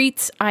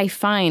treats I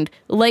find,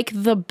 like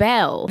the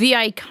bell, the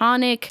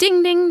iconic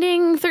ding, ding,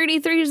 ding,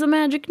 33 is the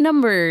magic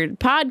number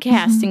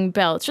podcasting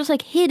bell. It's just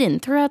like hidden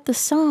throughout the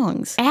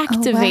songs,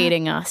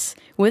 activating us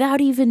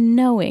without even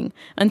knowing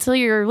until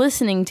you're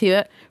listening to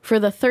it for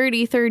the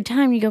 33rd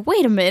time. You go,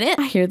 wait a minute,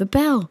 I hear the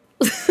bell.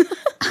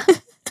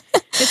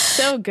 It's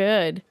so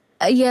good.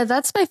 Yeah,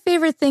 that's my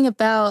favorite thing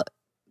about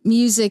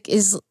music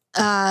is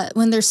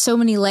when there's so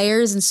many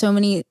layers and so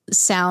many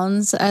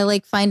sounds. I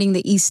like finding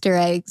the Easter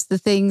eggs, the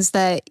things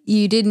that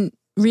you didn't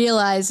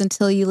realize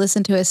until you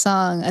listen to a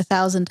song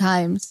 1,000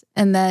 times,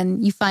 and then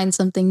you find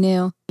something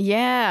new.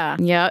 Yeah.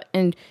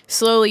 And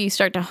slowly you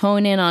start to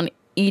hone in on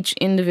each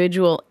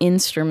individual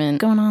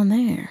instrument going on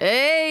there.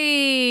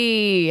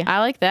 Hey, I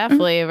like that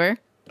flavor.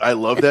 I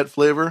love that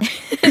flavor.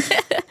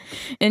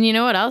 And you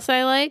know what else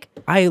I like?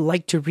 I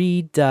like to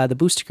read the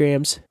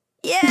Boostagrams.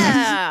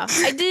 Yeah,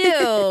 I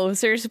do,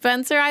 Sir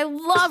Spencer. I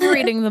love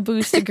reading the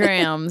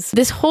Boostagrams.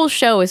 This whole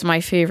show is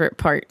my favorite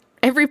part.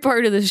 Every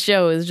part of this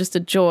show is just a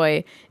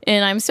joy.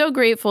 And I'm so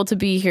grateful to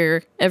be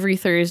here every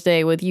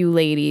Thursday with you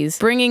ladies,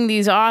 bringing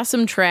these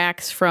awesome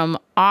tracks from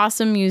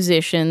awesome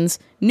musicians,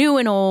 new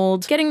and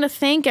old, getting to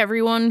thank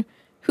everyone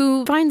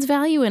who finds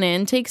value in it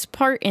and takes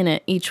part in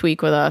it each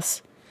week with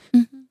us.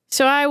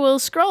 So I will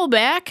scroll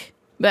back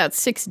about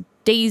 6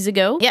 days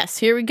ago. Yes,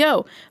 here we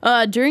go.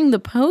 During the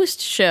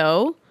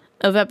post-show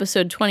of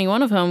episode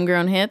 21 of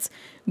Homegrown Hits,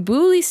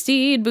 Booley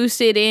Steed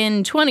boosted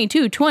in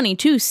 22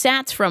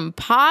 sats from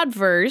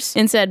Podverse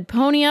and said,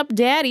 "Pony up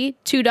daddy,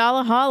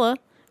 $2 holla."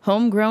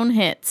 Homegrown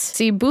Hits.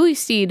 See, Bully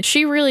Steed,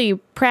 she really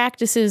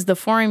practices the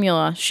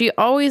formula. She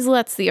always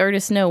lets the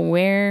artist know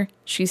where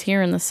she's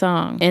hearing the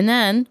song. And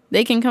then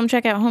they can come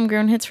check out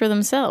Homegrown Hits for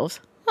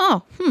themselves.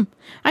 Oh,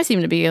 I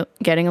seem to be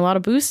getting a lot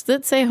of boosts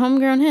that say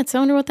Homegrown Hits. I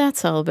wonder what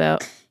that's all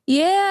about.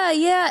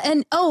 Yeah.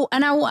 And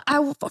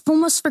I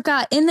almost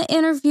forgot. In the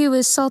interview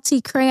with Salty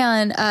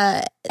Crayon,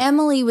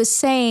 Emily was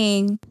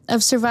saying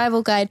of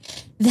Survival Guide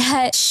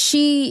that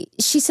she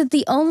said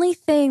the only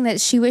thing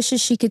that she wishes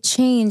she could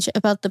change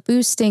about the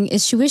boosting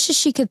is she wishes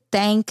she could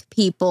thank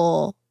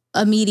people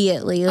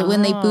immediately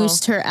when they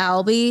boost her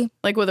albie.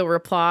 Like with a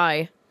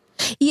reply.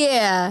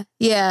 Yeah.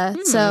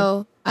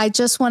 So I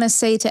just want to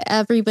say to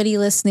everybody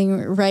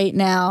listening right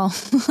now,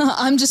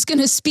 I'm just going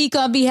to speak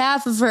on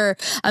behalf of her.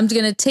 I'm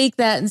going to take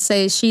that and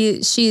say she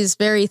is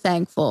very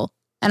thankful.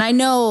 And I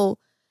know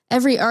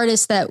every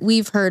artist that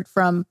we've heard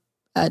from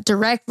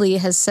directly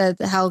has said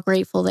how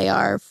grateful they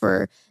are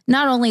for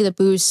not only the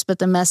boosts, but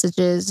the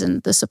messages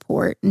and the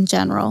support in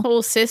general.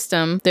 Whole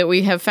system that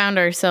we have found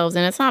ourselves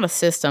in. It's not a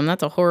system.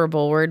 That's a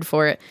horrible word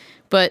for it.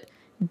 But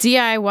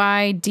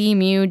DIY,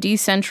 DMU,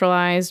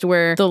 decentralized,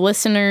 where the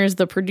listeners,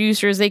 the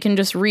producers, they can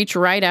just reach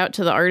right out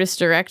to the artist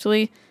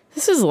directly.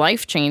 This is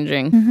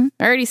life-changing.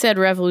 I already said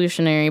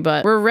revolutionary,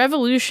 but we're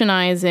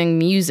revolutionizing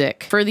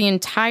music for the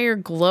entire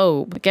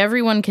globe. Like,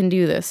 everyone can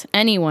do this.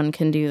 Anyone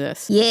can do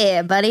this.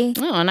 Yeah, buddy.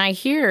 Oh, and I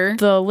hear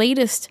the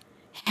latest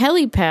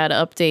helipad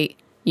update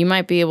you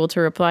might be able to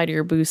reply to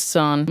your boosts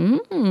on.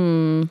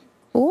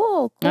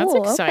 Cool. That's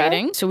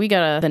exciting. Okay. So we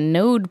got the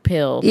node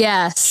pill.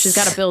 Yes. She's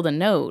got to build a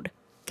node.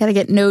 Gotta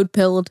get node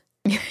pilled.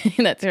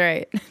 That's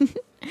right.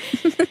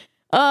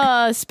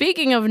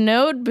 Speaking of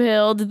node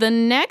build, the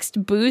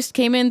next boost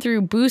came in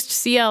through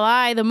Boost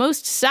CLI, the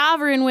most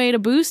sovereign way to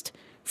boost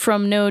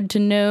from node to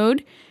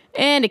node.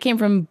 And it came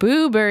from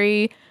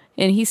Booberry,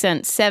 and he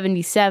sent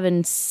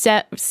 77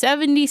 sats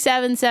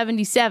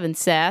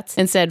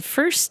and said,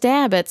 first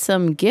stab at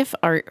some GIF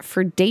art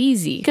for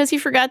Daisy, because he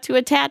forgot to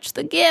attach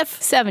the GIF.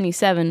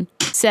 77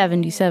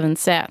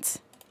 sats.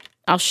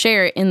 I'll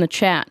share it in the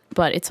chat,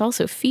 but it's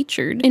also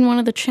featured in one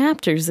of the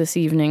chapters this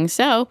evening.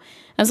 So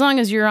as long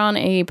as you're on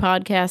a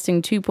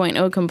Podcasting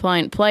 2.0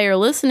 compliant player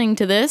listening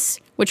to this,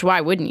 which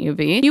why wouldn't you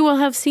be, you will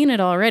have seen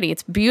it already.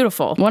 It's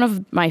beautiful. One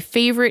of my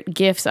favorite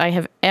GIFs I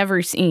have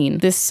ever seen.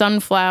 This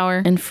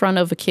sunflower in front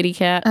of a kitty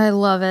cat. I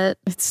love it.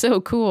 It's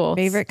so cool.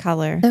 Favorite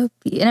color. And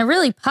it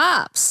really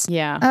pops.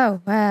 Yeah.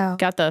 Oh, wow.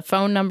 Got the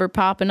phone number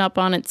popping up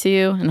on it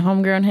too, and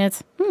Homegrown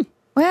Hits.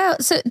 Wow.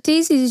 So,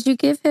 Daisy, did you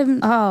give him...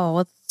 Oh,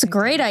 it's a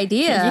great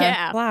idea.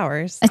 Yeah.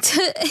 Flowers.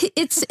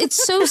 It's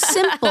so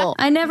simple.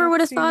 I never would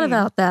have thought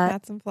about that.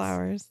 Got some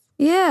flowers.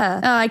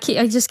 Yeah. Oh, I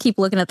just keep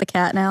looking at the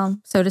cat now.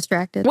 I'm so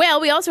distracted. Well,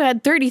 we also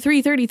had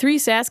 33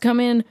 sats come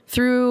in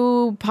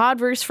through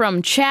Podverse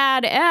from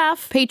Chad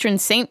F., patron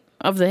saint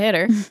of the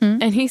hitter.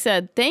 And he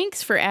said,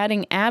 thanks for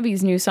adding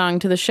Abby's new song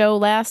to the show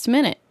last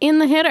minute in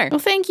the hitter. Well,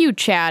 thank you,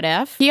 Chad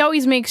F. He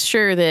always makes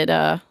sure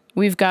that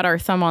we've got our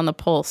thumb on the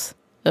pulse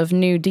of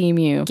new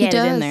DMU. Get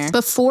it in there.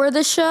 Before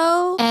the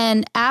show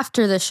and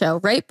after the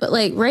show, right? But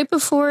like right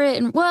before it,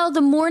 and well,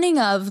 the morning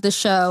of the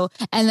show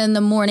and then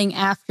the morning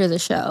after the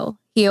show.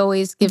 He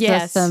always gives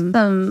us some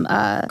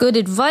good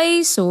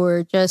advice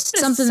or just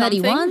something that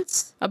he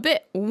wants. A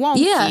bit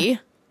wonky.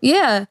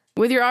 Yeah.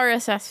 With your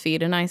RSS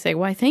feed. And I say,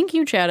 why, thank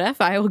you, Chad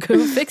F. I will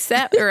go fix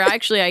that. Or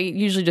actually, I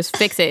usually just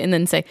fix it and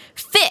then say,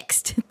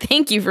 fixed.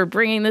 Thank you for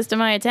bringing this to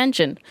my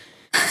attention.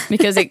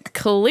 Because it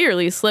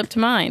clearly slipped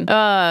mine.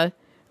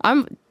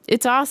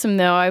 It's awesome,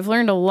 though. I've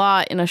learned a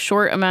lot in a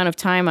short amount of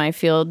time, I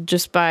feel,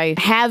 just by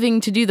having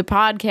to do the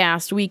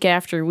podcast week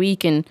after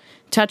week and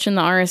touching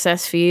the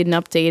RSS feed and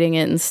updating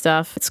it and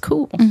stuff. It's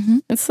cool.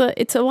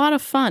 It's a lot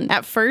of fun.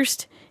 At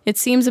first, it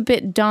seems a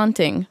bit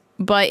daunting,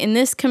 but in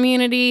this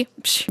community,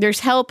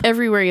 there's help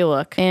everywhere you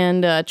look.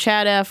 And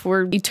Chad F.,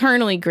 we're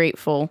eternally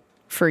grateful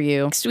for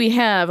you. Next, we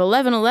have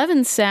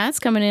 1111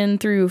 sats coming in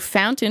through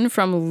Fountain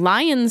from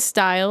Lion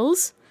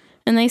Styles.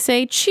 And they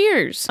say,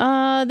 cheers.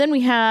 Then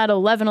we had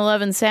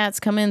 1111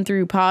 sats come in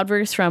through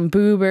Podverse from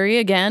Booberry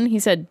again. He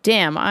said,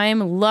 damn,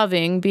 I'm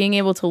loving being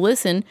able to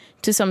listen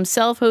to some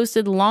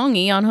self-hosted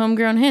Longy on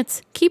Homegrown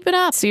Hits. Keep it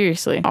up.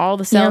 Seriously. All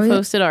the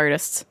self-hosted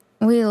artists.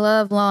 We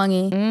love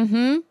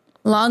Longy.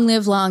 Long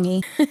live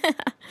Longy.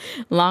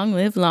 Long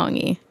live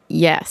Longy.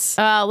 Yes.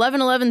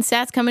 1111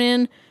 sats coming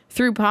in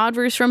through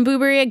Podverse from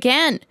Booberry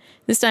again.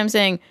 This time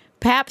saying,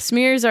 Pap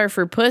Smears Are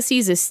For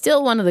Pussies is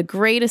still one of the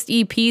greatest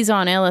EPs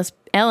on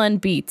LN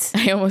Beats.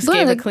 I almost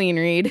gave a clean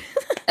read.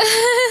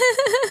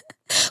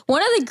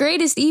 One of the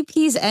greatest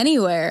EPs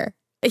anywhere.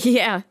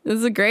 Yeah, this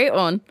is a great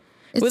one.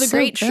 It's with a so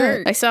great good.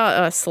 shirt. I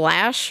saw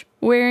Slash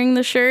wearing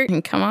the shirt.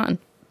 And come on.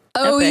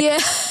 Oh,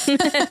 Epic.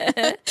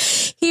 yeah.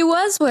 He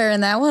was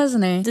wearing that,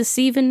 wasn't he?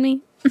 Deceiving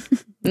me?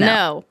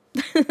 No.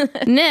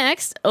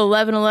 Next,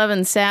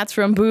 1111 sats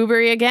from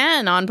Booberry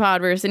again on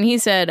Podverse. And he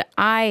said,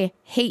 I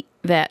hate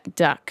that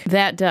duck.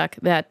 That duck,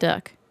 that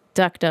duck.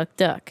 Duck, duck,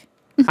 duck.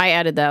 I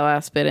added that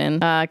last bit in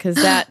because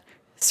that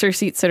Sir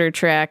Seat Sitter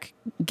track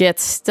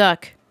gets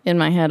stuck in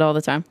my head all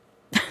the time.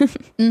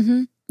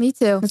 me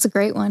too. It's a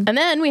great one. And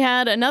then we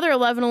had another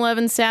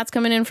 1111 sats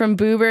coming in from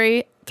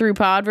Booberry through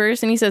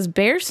Podverse, and he says,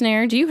 Bear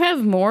Snare, do you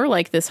have more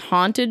like this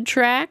haunted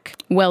track?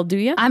 Well, do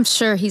you? I'm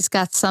sure he's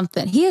got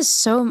something. He has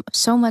so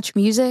much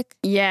music.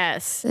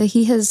 Yes. That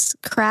he has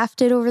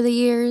crafted over the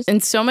years.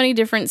 And so many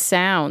different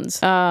sounds.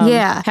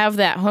 Yeah. Have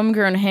that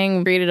homegrown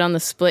hang created on the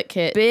split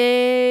kit.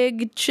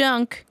 Big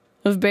chunk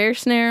of Bear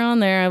Snare on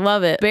there. I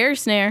love it. Bear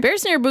Snare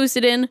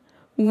boosted in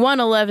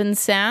 111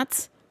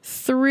 sats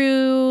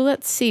through,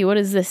 let's see, what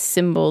is this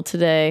symbol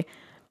today?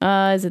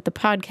 Is it the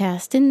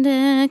podcast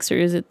index or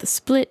is it the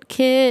split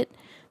kit?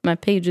 My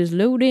page is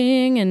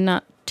loading and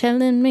not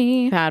telling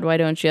me. God, why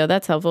don't you?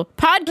 That's helpful.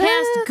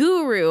 Podcast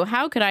Guru.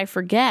 How could I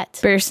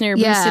forget? Bear Snare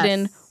boosted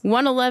in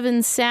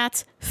 111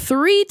 sats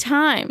 3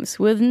 times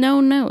with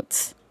no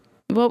notes.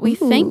 Well, we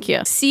thank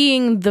you.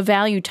 Seeing the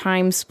value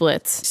time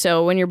splits.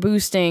 So when you're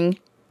boosting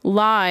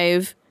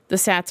live, the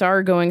sats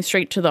are going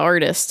straight to the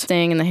artist,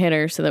 staying in the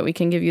header so that we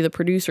can give you the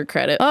producer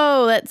credit.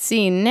 Oh, let's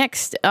see.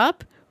 Next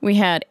up, we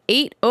had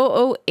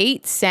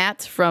 8008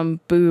 sats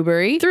from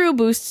Booberry through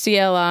Boost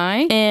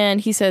CLI.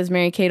 And he says,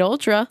 Mary Kate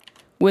Ultra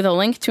with a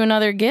link to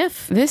another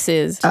GIF. This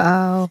is,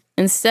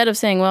 instead of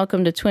saying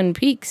welcome to Twin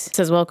Peaks, it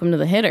says welcome to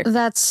the hitter.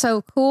 That's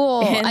so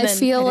cool. I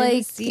feel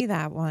like see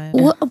that one.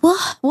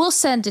 We'll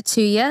send it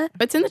to you.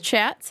 It's in the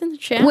chat. It's in the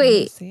chat.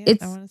 Wait,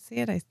 I want to see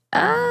it.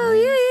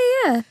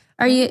 Yeah.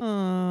 Are you?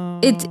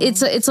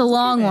 It's a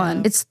long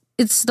one. It's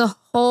the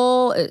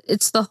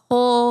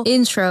whole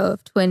intro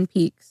of Twin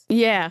Peaks.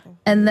 Yeah.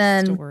 And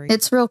then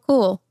it's real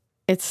cool.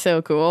 It's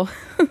so cool.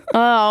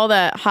 All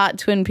that hot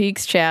Twin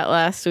Peaks chat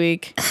last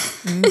week.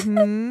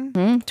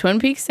 Twin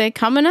Peaks Day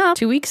coming up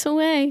 2 weeks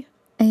away.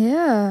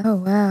 Yeah. Oh,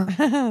 wow.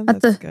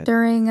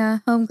 During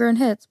Homegrown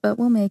Hits, but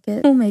we'll make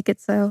it. We'll make it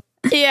so.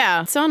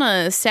 Yeah. It's on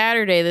a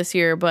Saturday this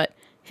year, but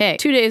hey,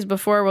 2 days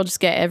before, we'll just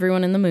get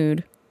everyone in the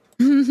mood.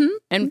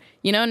 And,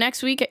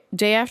 next week,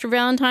 day after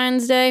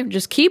Valentine's Day,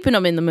 just keeping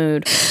them in the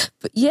mood.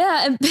 But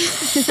yeah. And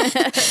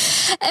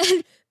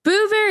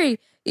Booberry,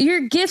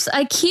 your gifts,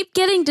 I keep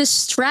getting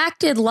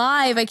distracted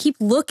live. I keep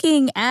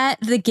looking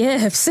at the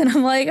gifts and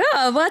I'm like,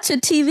 I'm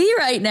watching TV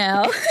right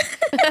now.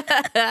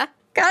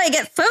 Gotta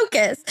get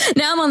focused.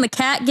 Now I'm on the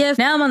cat gif.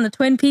 Now I'm on the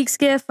Twin Peaks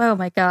gif. Oh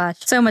my gosh.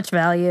 So much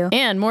value.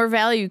 And more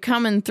value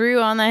coming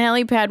through on the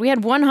helipad. We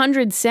had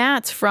 100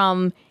 sats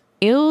from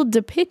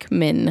Ilde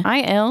Pickman.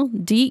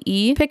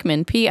 ILDE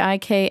Pickman.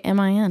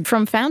 PIKMIN.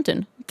 From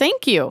Fountain.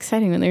 Thank you.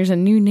 Exciting when there's a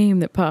new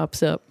name that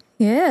pops up.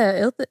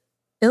 Yeah,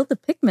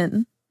 Ilde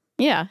Pickman.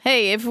 Yeah.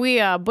 Hey, if we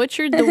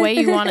butchered the way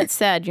you want it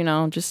said,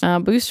 just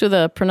boost with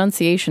a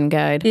pronunciation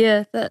guide.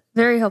 Yeah, that's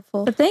very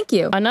helpful. But thank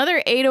you.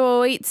 Another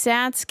 8008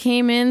 sats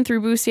came in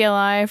through Boost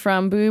CLI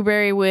from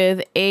Booberry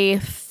with a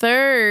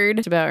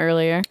third, about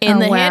earlier, in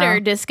the hitter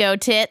Disco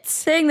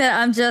Tits. Thing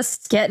that I'm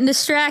just getting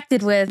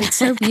distracted with. It's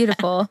so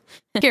beautiful.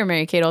 Here,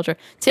 Mary Kate Ultra.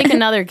 Take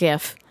another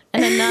GIF.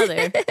 And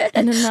another.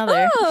 And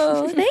another.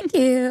 Oh, thank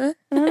you.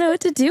 I don't know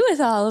what to do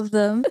with all of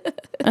them.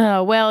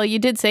 Well, you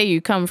did say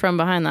you come from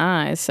behind the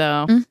eyes,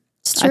 so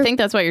I think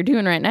that's what you're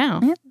doing right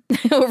now.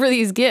 Over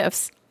these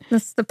GIFs.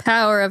 That's the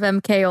power of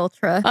MK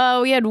Ultra.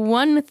 We had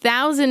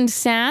 1,000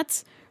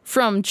 sats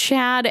from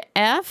Chad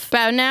F.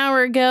 about an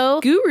hour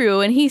ago. Guru,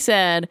 and he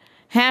said,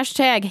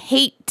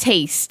 #hate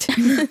taste.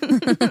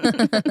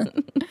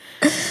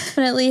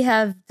 Definitely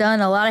have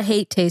done a lot of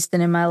hate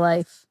tasting in my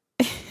life.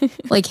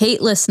 Like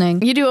hate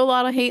listening. You do a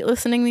lot of hate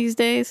listening these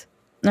days?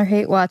 Or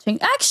hate watching.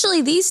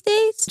 Actually, these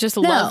days, just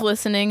love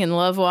listening and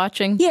love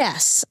watching?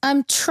 Yes.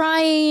 I'm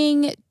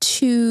trying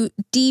to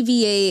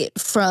deviate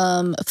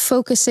from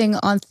focusing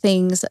on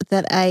things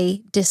that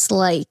I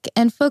dislike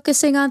and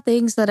focusing on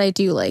things that I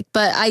do like.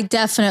 But I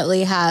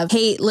definitely have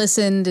hate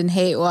listened and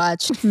hate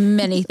watched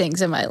many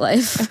things in my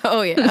life.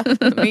 Oh, yeah.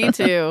 Me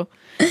too.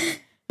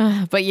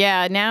 But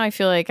yeah, now I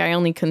feel like I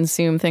only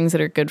consume things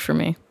that are good for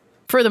me.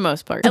 For the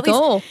most part. At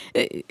least,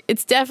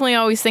 it's definitely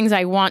always things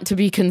I want to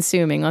be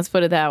consuming. Let's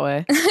put it that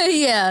way.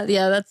 Yeah,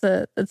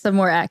 that's a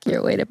more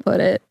accurate way to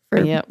put it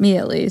for me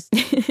at least.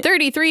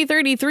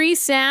 3333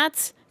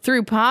 sats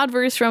through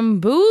Podverse from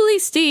Booley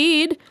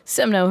Steed.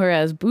 Some know her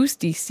as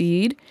Boosty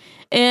Steed.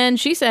 And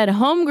she said,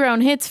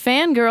 Homegrown Hits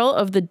fangirl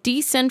of the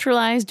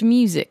decentralized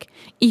music,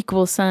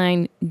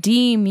 =DMU.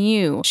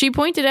 She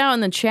pointed out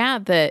in the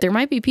chat that there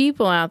might be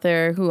people out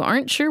there who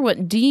aren't sure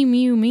what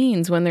DMU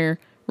means when they're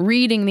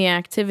reading the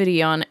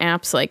activity on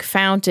apps like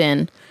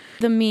Fountain,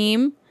 the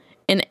meme,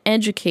 and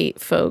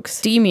educate folks.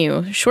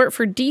 DMU, short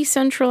for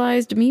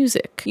decentralized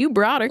music. You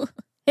brought her.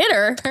 Hit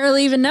her.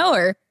 Barely even know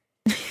her.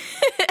 Wait,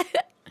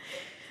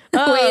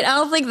 I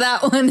don't think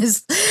that one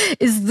is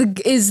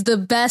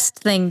the best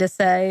thing to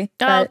say.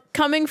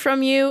 Coming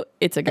from you,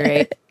 it's a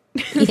great.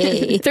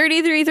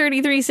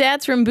 3333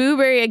 sats from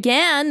Booberry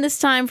again, this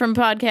time from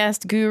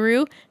Podcast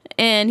Guru.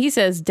 And he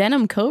says,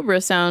 Denim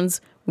Cobra sounds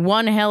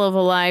one hell of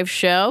a live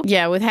show.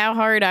 Yeah, with how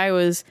hard I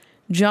was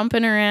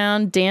jumping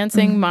around,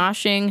 dancing,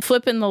 moshing,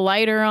 flipping the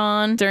lighter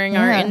on during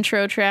our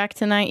intro track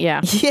tonight.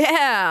 Yeah.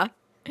 Yeah.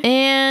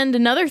 And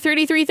another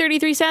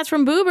 3333 sats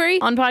from Booberry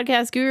on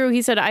Podcast Guru.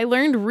 He said, I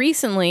learned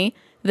recently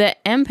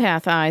that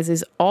Empath Eyes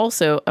is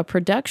also a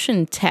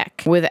production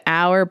tech. With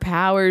our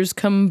powers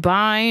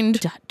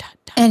combined,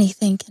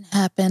 anything can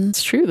happen.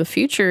 It's true. The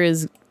future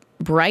is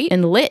bright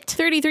and lit.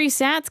 33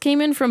 sats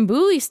came in from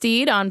Bully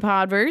Steed on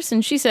Podverse,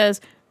 and she says,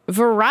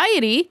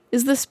 variety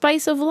is the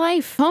spice of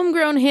life.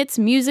 Homegrown Hits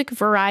music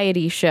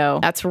variety show.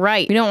 That's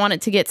right. We don't want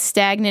it to get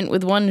stagnant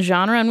with one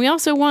genre, and we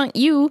also want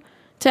you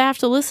to have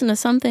to listen to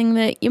something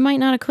that you might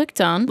not have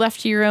clicked on, left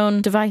to your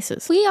own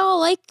devices. We all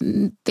like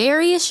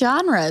various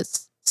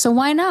genres, so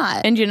why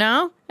not? And you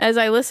know, as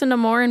I listen to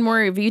more and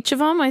more of each of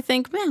them, I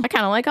think, man, I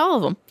kind of like all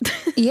of them.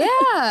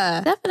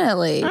 Yeah,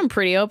 definitely. I'm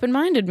pretty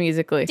open-minded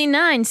musically.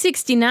 69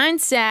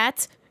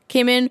 sats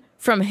came in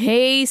from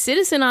Hey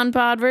Citizen on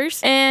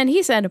Podverse, and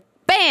he said,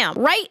 bam,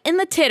 right in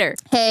the titter.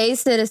 Hey,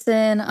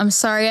 Citizen, I'm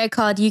sorry I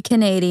called you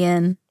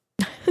Canadian.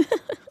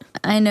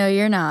 I know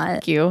you're not.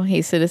 Thank you,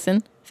 Hey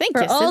Citizen. Thank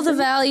For you, all Citizen. the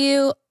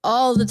value,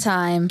 all the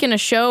time. Making a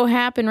show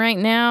happen right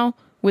now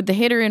with the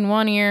hitter in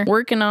one ear,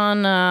 working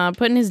on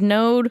putting his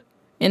node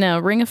in a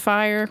ring of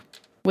fire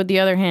with the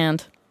other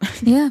hand.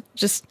 Yeah.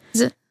 Just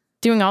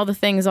doing all the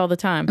things all the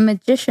time. A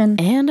magician.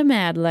 And a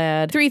mad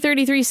lad.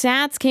 333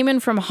 sats came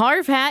in from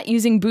Harvhat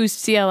using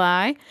Boost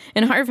CLI,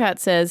 and Harvhat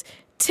says,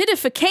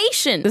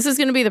 titification. This is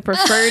going to be the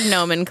preferred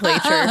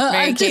nomenclature,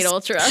 Mary Kate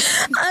Ultra.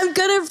 I'm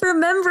going to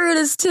remember it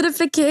as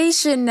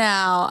titification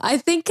now. I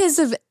think because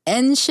of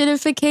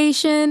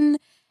N-shitification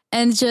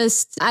and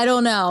just, I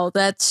don't know,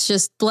 that's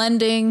just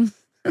blending.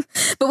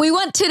 But we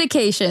want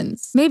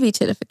titications. Maybe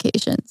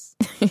titifications.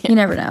 You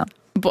never know.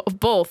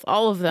 Both,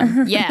 all of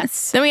them.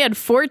 Yes. Then we had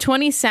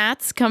 420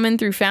 sats coming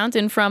through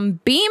Fountain from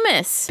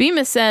Bemis.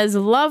 Bemis says,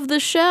 love the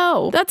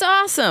show. That's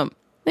awesome.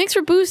 Thanks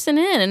for boosting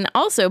in. And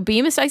also,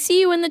 Bemis, I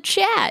see you in the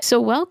chat. So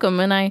welcome,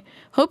 and I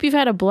hope you've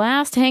had a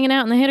blast hanging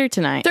out in the hitter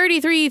tonight.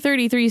 33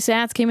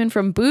 sats came in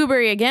from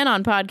Booberry again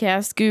on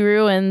Podcast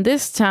Guru, and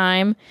this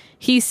time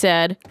he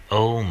said,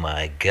 oh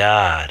my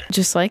God.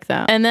 Just like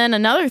that. And then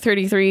another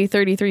 33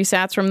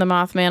 sats from the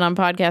Mothman on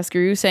Podcast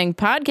Guru saying,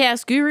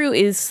 Podcast Guru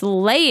is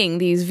slaying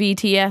these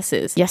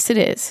VTSs. Yes, it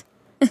is.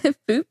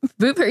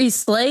 Booberry's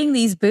slaying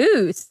these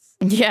boosts.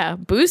 Yeah,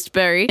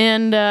 Boostberry.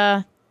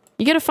 And,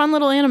 you get a fun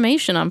little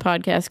animation on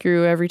Podcast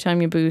Guru every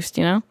time you boost,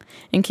 you know?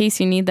 In case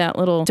you need that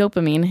little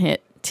dopamine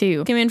hit,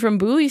 too. Came in from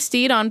Bully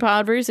Steed on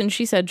Podverse, and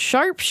she said,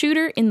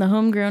 sharpshooter in the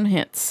Homegrown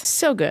Hits.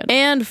 So good.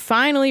 And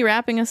finally,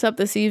 wrapping us up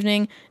this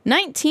evening,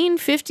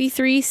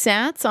 1953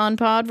 sats on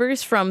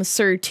Podverse from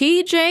Sir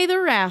TJ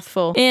the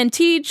Wrathful. And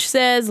Teej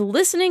says,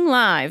 listening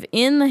live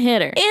in the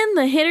hitter. In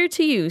the hitter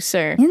to you,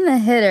 sir. In the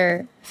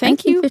hitter.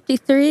 Thank you.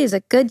 1953 is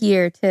a good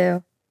year,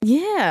 too.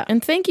 Yeah,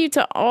 and thank you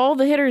to all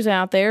the hitters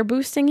out there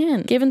boosting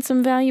in, giving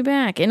some value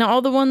back, and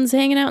all the ones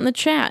hanging out in the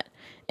chat,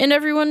 and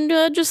everyone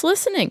just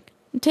listening,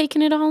 and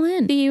taking it all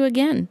in. See you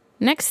again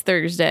next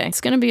Thursday.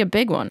 It's going to be a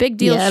big one. Big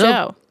deal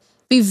show.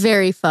 Be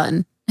very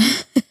fun.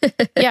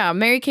 Yeah,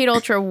 Mary Kate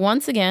Ultra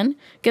once again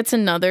gets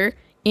another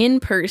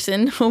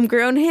in-person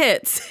Homegrown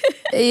Hits.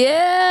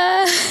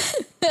 Yeah.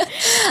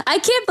 I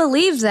can't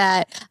believe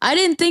that. I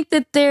didn't think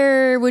that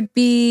there would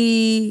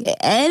be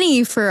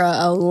any for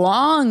a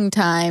long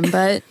time,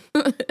 but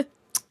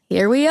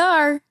here we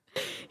are.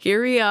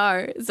 Here we are.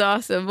 It's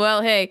awesome.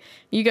 Well, hey,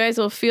 you guys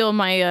will feel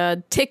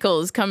my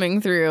tickles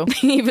coming through,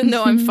 even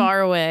though I'm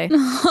far away.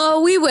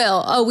 Oh, we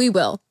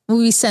will. We'll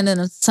be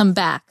sending some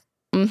back.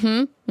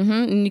 And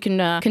you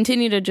can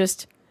continue to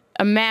just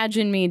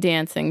imagine me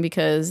dancing,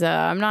 because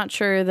I'm not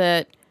sure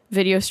that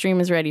video stream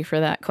is ready for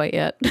that quite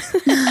yet.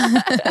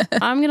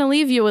 I'm going to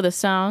leave you with a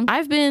song.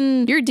 I've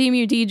been your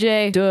DMU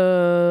DJ,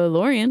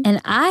 DeLorean.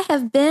 And I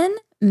have been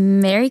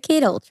Mary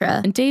Kate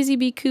Ultra. And Daisy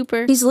B.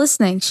 Cooper. She's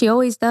listening. She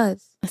always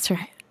does. That's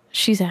right.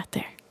 She's out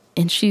there.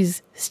 And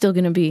she's still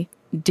going to be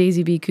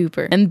Daisy B.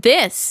 Cooper. And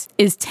this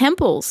is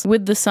Temples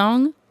with the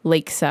song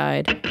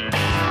Lakeside.